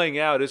what we're laying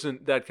out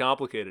isn't that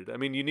complicated. I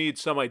mean, you need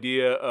some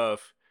idea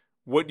of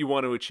what you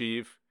want to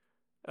achieve.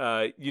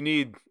 You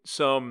need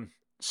some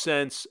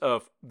sense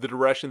of the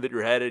direction that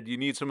you're headed. You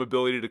need some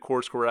ability to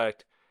course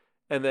correct.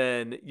 And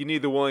then you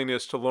need the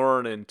willingness to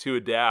learn and to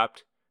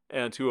adapt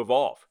and to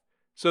evolve.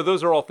 So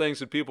those are all things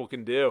that people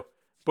can do.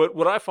 But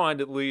what I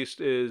find, at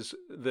least, is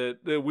that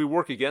we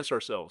work against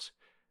ourselves.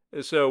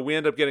 So we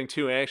end up getting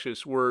too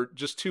anxious. We're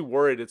just too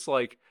worried. It's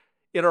like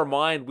in our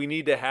mind, we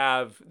need to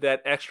have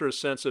that extra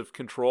sense of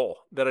control,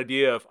 that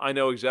idea of, I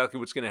know exactly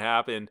what's going to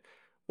happen,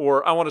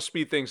 or I want to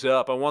speed things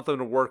up. I want them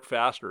to work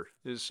faster.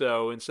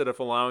 So instead of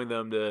allowing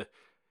them to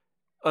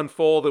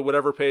unfold at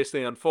whatever pace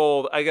they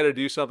unfold, I got to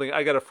do something.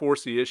 I got to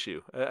force the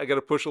issue. I got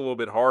to push a little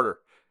bit harder.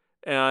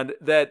 And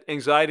that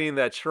anxiety and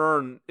that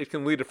churn, it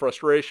can lead to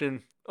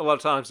frustration. A lot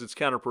of times it's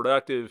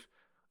counterproductive.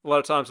 A lot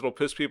of times it'll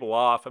piss people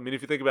off. I mean,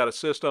 if you think about a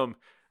system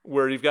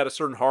where you've got a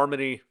certain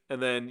harmony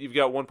and then you've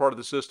got one part of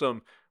the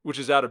system which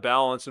is out of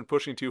balance and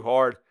pushing too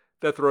hard,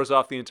 that throws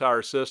off the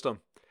entire system.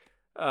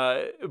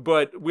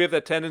 But we have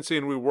that tendency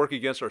and we work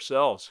against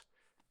ourselves.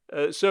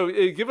 So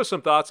give us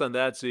some thoughts on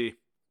that, Z.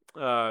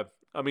 I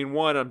mean,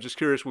 one, I'm just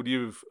curious what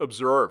you've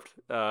observed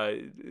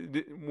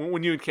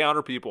when you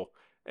encounter people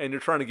and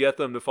you're trying to get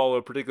them to follow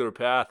a particular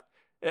path.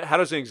 How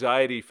does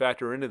anxiety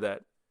factor into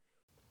that?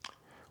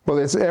 Well,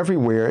 it's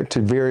everywhere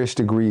to various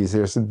degrees.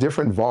 There's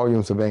different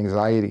volumes of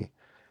anxiety.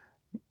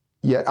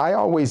 Yet I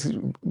always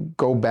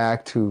go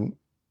back to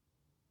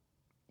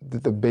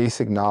the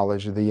basic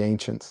knowledge of the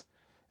ancients.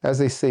 As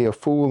they say, a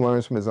fool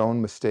learns from his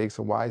own mistakes,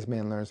 a wise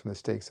man learns from the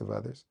mistakes of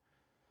others.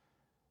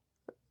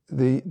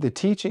 The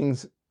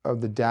teachings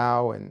of the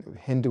Tao and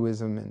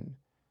Hinduism and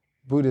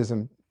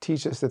Buddhism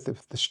teach us that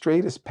the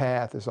straightest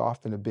path is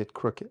often a bit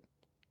crooked.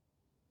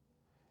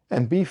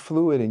 And be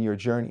fluid in your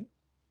journey.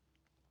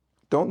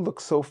 Don't look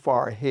so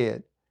far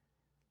ahead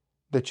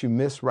that you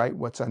miss right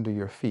what's under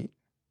your feet.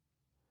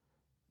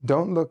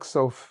 Don't look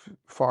so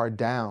far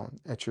down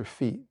at your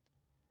feet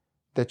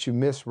that you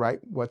miss right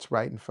what's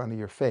right in front of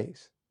your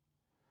face.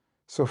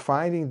 So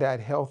finding that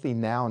healthy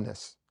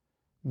nowness,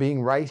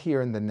 being right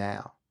here in the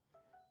now,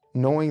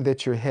 knowing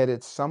that you're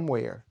headed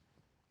somewhere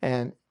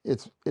and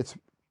it's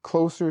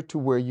closer to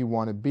where you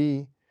want to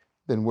be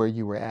than where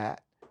you were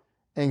at.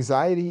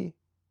 Anxiety,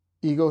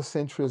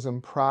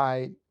 egocentrism,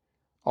 pride,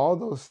 all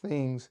those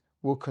things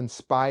will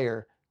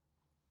conspire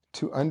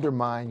to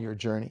undermine your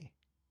journey.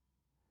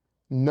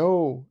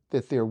 Know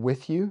that they're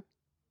with you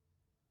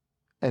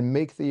and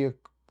make the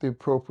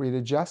appropriate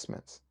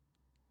adjustments.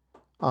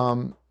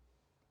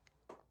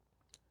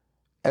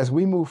 As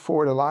we move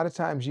forward, a lot of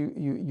times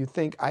you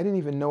think, I didn't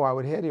even know I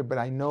would head here, but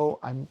I know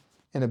I'm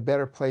in a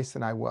better place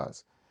than I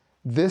was.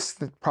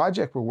 The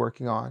project we're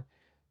working on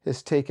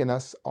has taken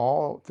us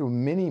all through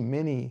many,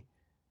 many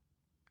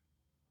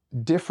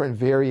different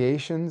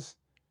variations,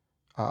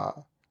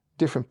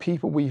 different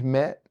people we've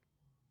met,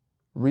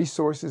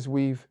 resources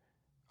we've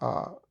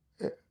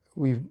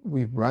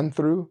run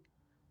through,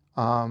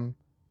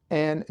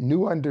 and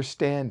new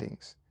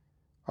understandings.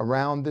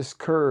 Around this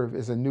curve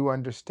is a new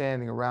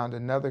understanding. Around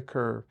another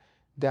curve,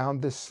 down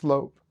this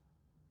slope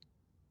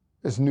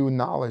is new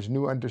knowledge,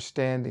 new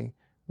understanding.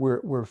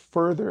 We're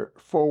further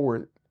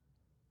forward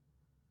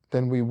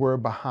than we were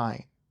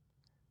behind.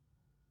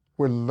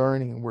 We're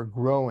learning, we're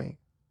growing.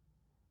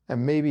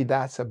 And maybe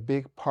that's a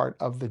big part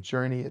of the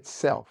journey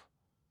itself,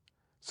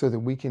 so that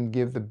we can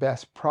give the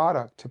best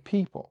product to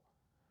people.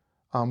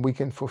 We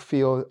can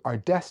fulfill our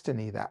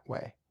destiny that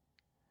way.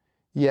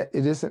 Yet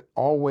it isn't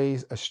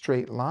always a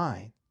straight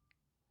line,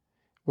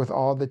 with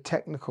all the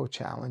technical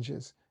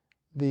challenges,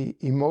 the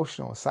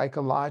emotional,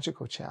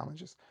 psychological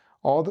challenges,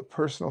 all the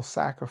personal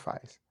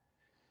sacrifice.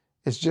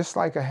 It's just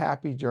like a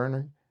happy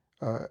journeyer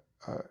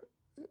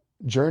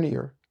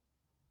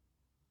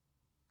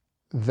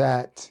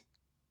that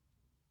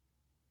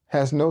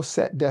has no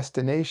set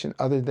destination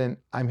other than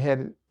I'm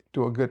headed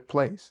to a good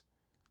place.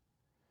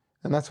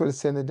 And that's what it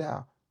said in the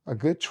Tao. A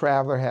good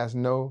traveler has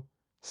no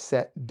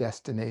set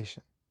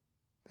destination.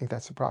 I think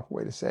that's the proper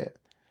way to say it.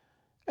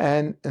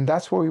 And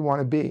that's where we want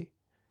to be.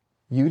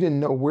 You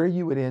didn't know where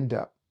you would end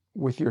up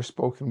with your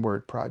spoken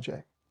word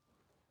project,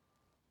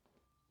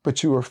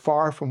 but you were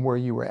far from where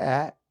you were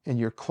at, and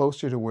you're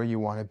closer to where you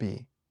want to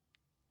be.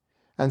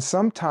 And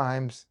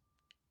sometimes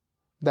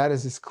that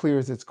is as clear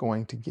as it's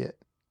going to get.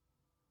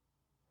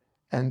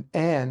 And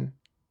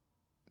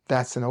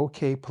that's an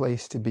okay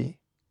place to be.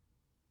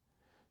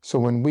 So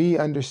when we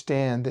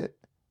understand that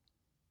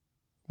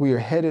we are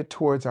headed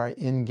towards our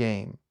end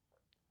game,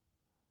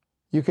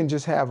 you can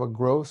just have a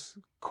gross,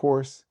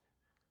 coarse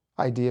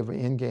idea of an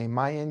end game.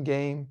 My end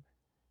game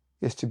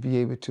is to be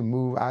able to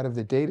move out of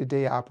the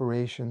day-to-day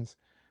operations,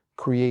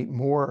 create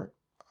more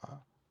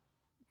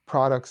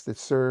products that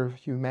serve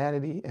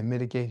humanity and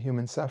mitigate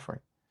human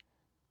suffering.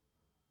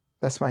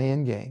 That's my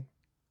end game.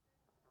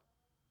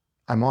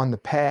 I'm on the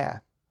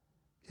path.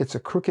 It's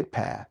a crooked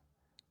path.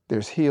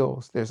 There's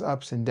hills, there's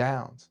ups and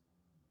downs.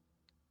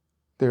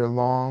 There are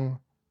long,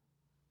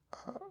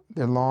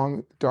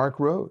 dark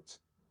roads.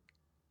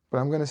 But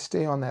I'm going to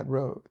stay on that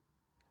road.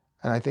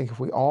 And I think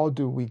if we all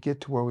do, we get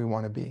to where we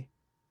want to be.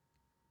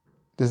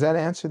 Does that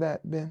answer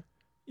that, Ben?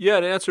 Yeah,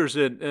 it answers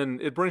it,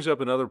 and it brings up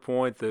another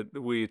point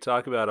that we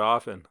talk about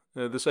often,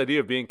 this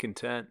idea of being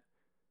content.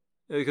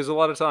 Because a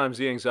lot of times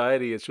the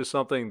anxiety, it's just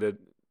something that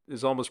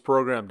is almost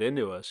programmed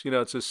into us.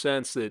 It's a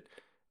sense that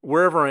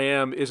wherever I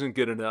am isn't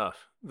good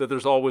enough, that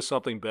there's always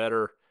something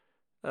better,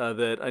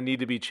 that I need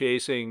to be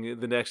chasing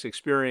the next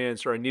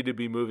experience or I need to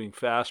be moving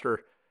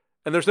faster.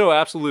 And there's no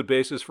absolute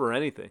basis for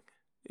anything.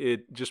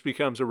 It just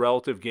becomes a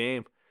relative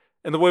game.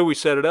 And the way we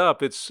set it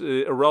up, it's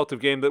a relative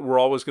game that we're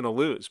always going to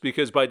lose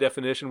because by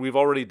definition, we've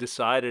already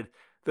decided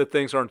that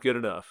things aren't good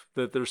enough,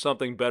 that there's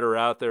something better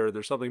out there,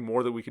 there's something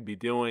more that we could be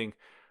doing,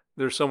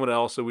 there's someone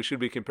else that we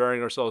should be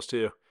comparing ourselves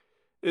to.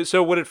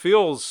 So what it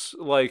feels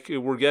like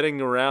we're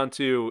getting around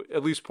to,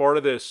 at least part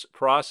of this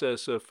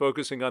process of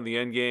focusing on the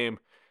end game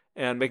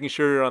and making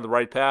sure you're on the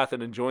right path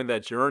and enjoying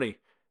that journey,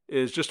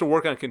 is just to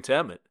work on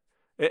contentment.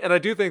 And I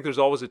do think there's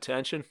always a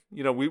tension.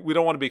 We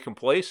don't want to be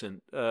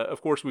complacent.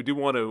 Of course, we do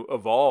want to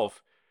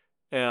evolve,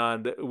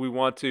 and we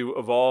want to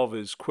evolve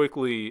as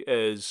quickly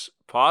as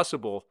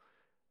possible.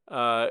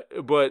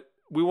 But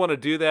we want to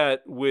do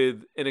that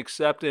with an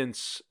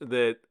acceptance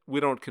that we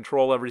don't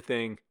control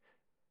everything,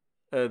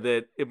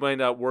 that it might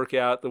not work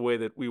out the way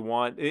that we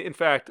want. In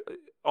fact,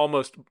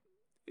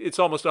 it's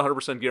almost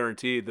 100%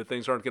 guaranteed that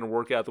things aren't going to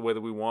work out the way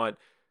that we want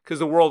because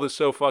the world is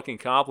so fucking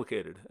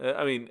complicated.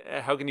 I mean,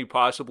 how can you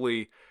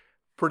possibly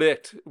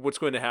predict what's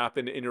going to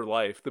happen in your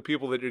life, the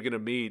people that you're going to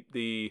meet,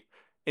 the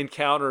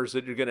encounters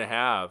that you're going to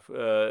have,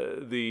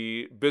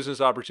 the business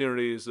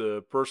opportunities,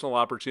 the personal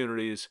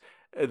opportunities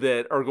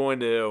that are going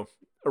to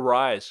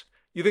arise?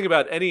 You think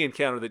about any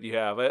encounter that you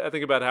have. I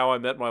think about how I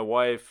met my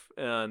wife,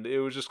 and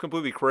it was just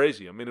completely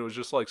crazy. I mean, it was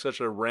just like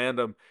such a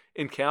random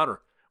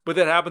encounter. But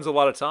that happens a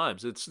lot of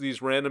times. It's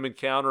these random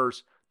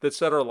encounters that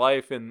set our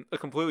life in a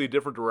completely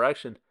different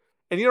direction.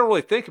 And you don't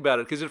really think about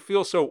it because it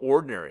feels so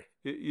ordinary.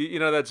 You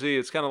know that, Z,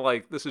 it's kind of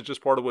like this is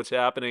just part of what's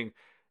happening.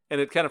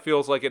 And it kind of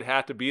feels like it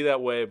had to be that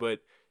way.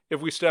 But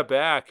if we step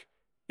back,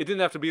 it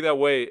didn't have to be that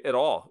way at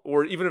all.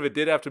 Or even if it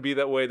did have to be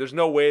that way, there's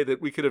no way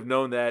that we could have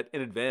known that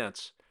in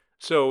advance.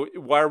 So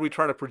why are we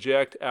trying to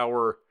project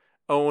our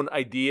own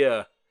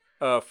idea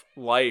of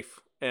life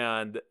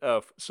and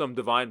of some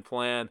divine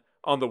plan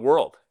on the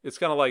world? It's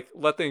kind of like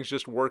let things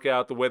just work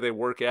out the way they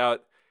work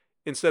out.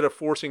 Instead of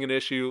forcing an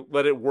issue,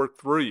 let it work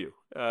through you.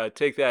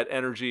 Take that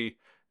energy,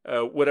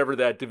 whatever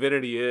that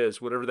divinity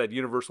is, whatever that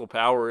universal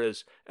power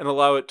is, and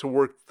allow it to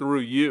work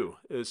through you.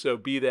 So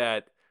be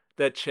that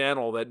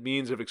channel, that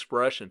means of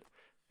expression.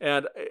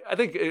 And I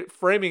think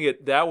framing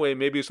it that way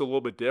maybe is a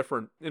little bit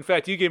different. In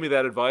fact, you gave me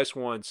that advice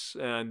once,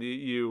 and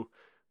you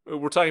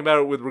were talking about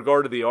it with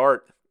regard to the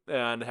art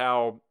and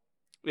how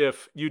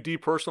if you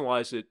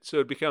depersonalize it, so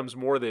it becomes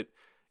more that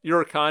you're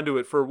a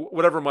conduit for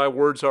whatever my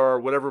words are,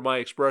 whatever my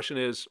expression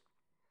is.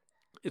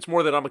 It's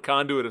more that I'm a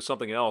conduit of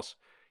something else.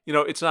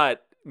 It's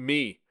not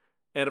me.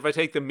 And if I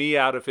take the me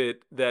out of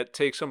it, that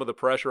takes some of the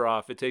pressure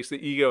off. It takes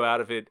the ego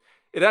out of it.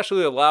 It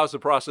actually allows the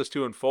process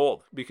to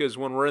unfold because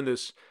when we're in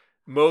this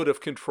mode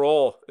of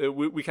control,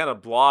 we kind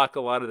of block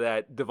a lot of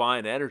that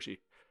divine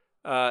energy.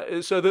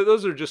 So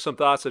those are just some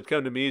thoughts that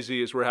come to me,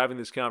 Z, as we're having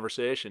this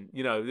conversation.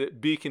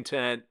 Be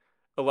content,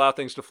 allow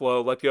things to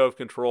flow, let go of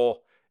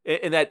control.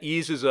 And that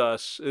eases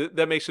us.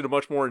 That makes it a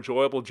much more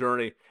enjoyable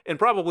journey and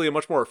probably a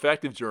much more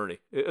effective journey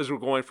as we're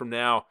going from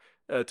now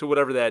to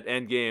whatever that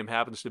end game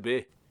happens to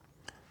be.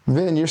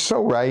 Vin, you're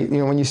so right.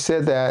 When you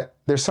said that,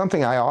 there's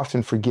something I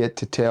often forget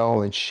to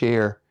tell and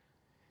share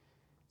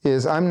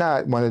is I'm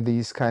not one of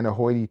these kind of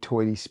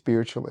hoity-toity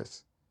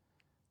spiritualists,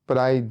 but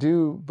I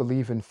do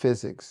believe in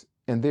physics.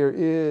 And there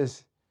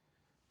is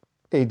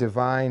a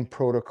divine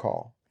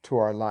protocol to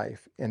our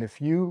life. And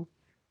if you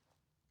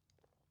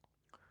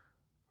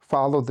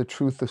follow the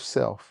truth of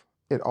self,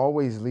 it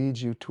always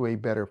leads you to a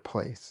better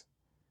place.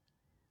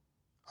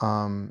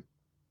 Don't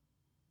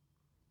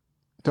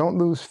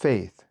lose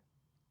faith.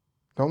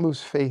 Don't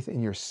lose faith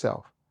in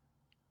yourself.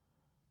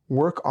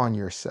 Work on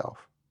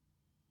yourself.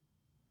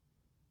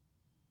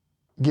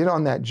 Get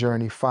on that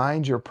journey.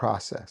 Find your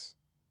process.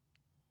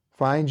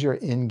 Find your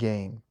end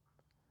game.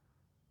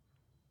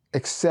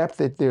 Accept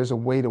that there's a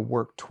way to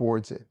work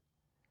towards it.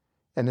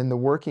 And in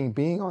the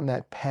being on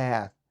that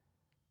path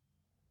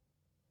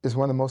is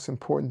one of the most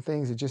important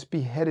things, to just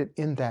be headed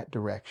in that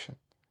direction.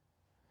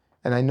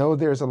 And I know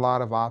there's a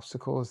lot of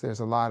obstacles,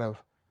 there's a lot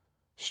of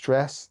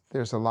stress,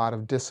 there's a lot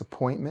of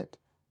disappointment,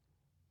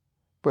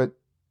 but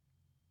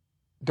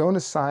don't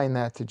assign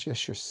that to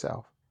just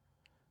yourself.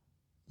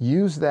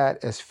 Use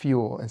that as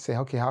fuel and say,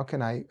 okay, how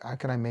can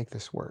I make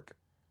this work?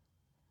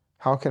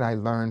 How can I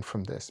learn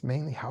from this?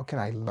 Mainly, how can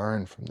I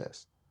learn from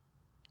this?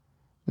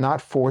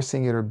 Not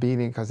forcing it or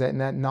beating it, because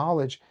that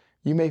knowledge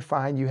You may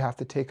find you have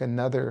to take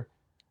another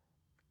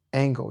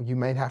angle. You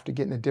might have to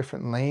get in a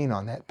different lane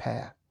on that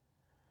path.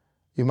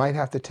 You might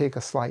have to take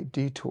a slight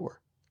detour,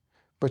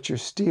 but you're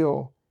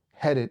still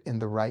headed in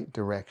the right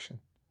direction.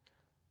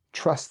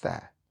 Trust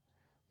that.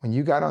 When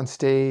you got on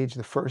stage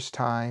the first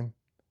time,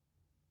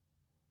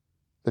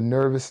 the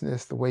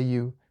nervousness, the way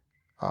you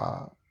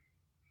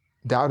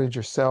doubted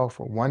yourself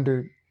or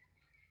wondered,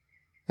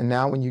 and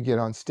now when you get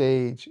on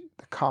stage,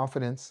 the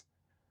confidence,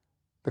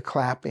 the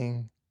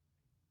clapping,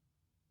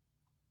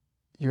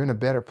 you're in a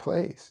better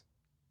place.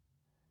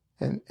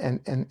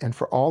 And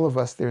for all of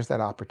us, there's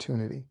that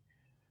opportunity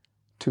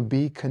to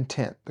be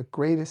content. The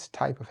greatest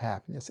type of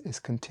happiness is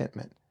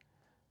contentment.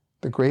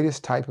 The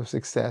greatest type of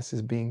success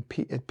is being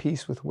at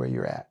peace with where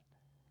you're at.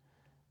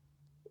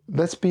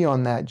 Let's be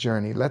on that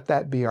journey. Let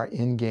that be our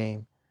end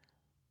game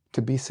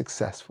to be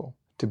successful,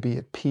 to be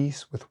at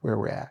peace with where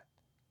we're at.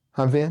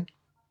 Huh, Vin?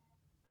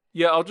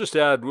 Yeah, I'll just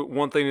add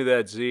one thing to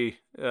that, Z,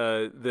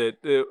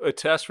 that a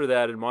test for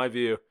that, in my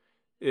view,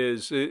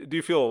 is do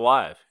you feel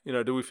alive?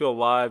 Do we feel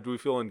alive? Do we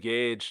feel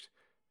engaged?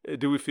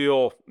 Do we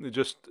feel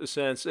just a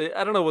sense,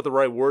 I don't know what the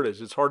right word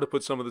is. It's hard to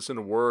put some of this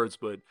into words,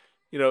 but,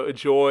 a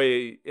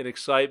joy and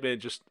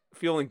excitement, just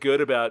feeling good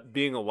about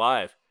being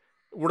alive.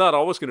 We're not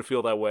always going to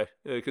feel that way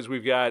because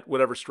we've got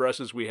whatever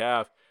stresses we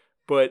have.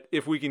 But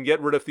if we can get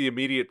rid of the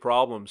immediate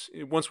problems,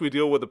 once we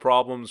deal with the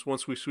problems,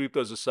 once we sweep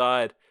those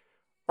aside,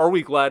 are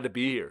we glad to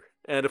be here?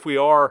 And if we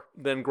are,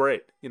 then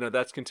great.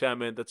 That's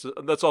contentment.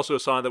 That's also a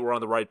sign that we're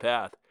on the right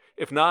path.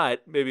 If not,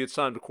 maybe it's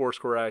time to course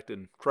correct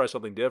and try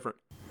something different.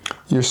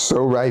 You're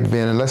so right,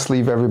 Vin. And let's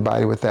leave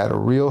everybody with that, a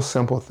real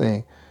simple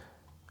thing.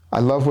 I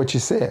love what you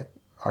said.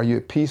 Are you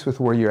at peace with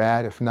where you're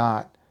at? If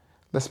not,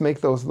 let's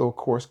make those little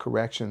course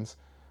corrections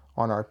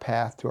on our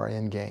path to our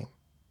end game.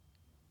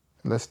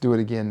 Let's do it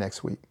again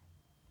next week.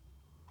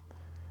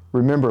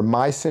 Remember,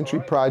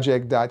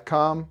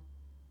 mycenturyproject.com.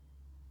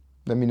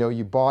 Let me know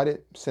you bought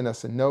it. Send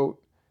us a note.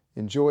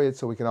 Enjoy it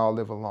so we can all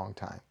live a long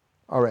time.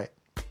 All right.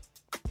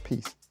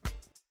 Peace.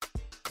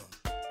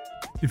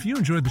 If you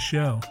enjoyed the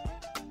show,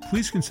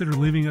 please consider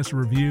leaving us a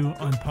review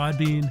on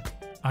Podbean,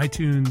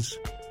 iTunes,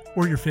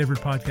 or your favorite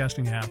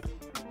podcasting app.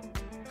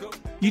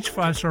 Each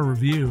 5-star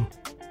review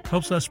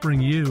helps us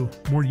bring you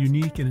more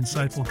unique and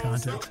insightful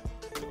content.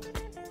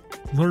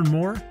 Learn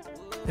more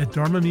at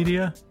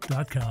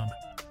dharmamedia.com.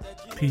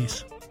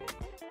 Peace.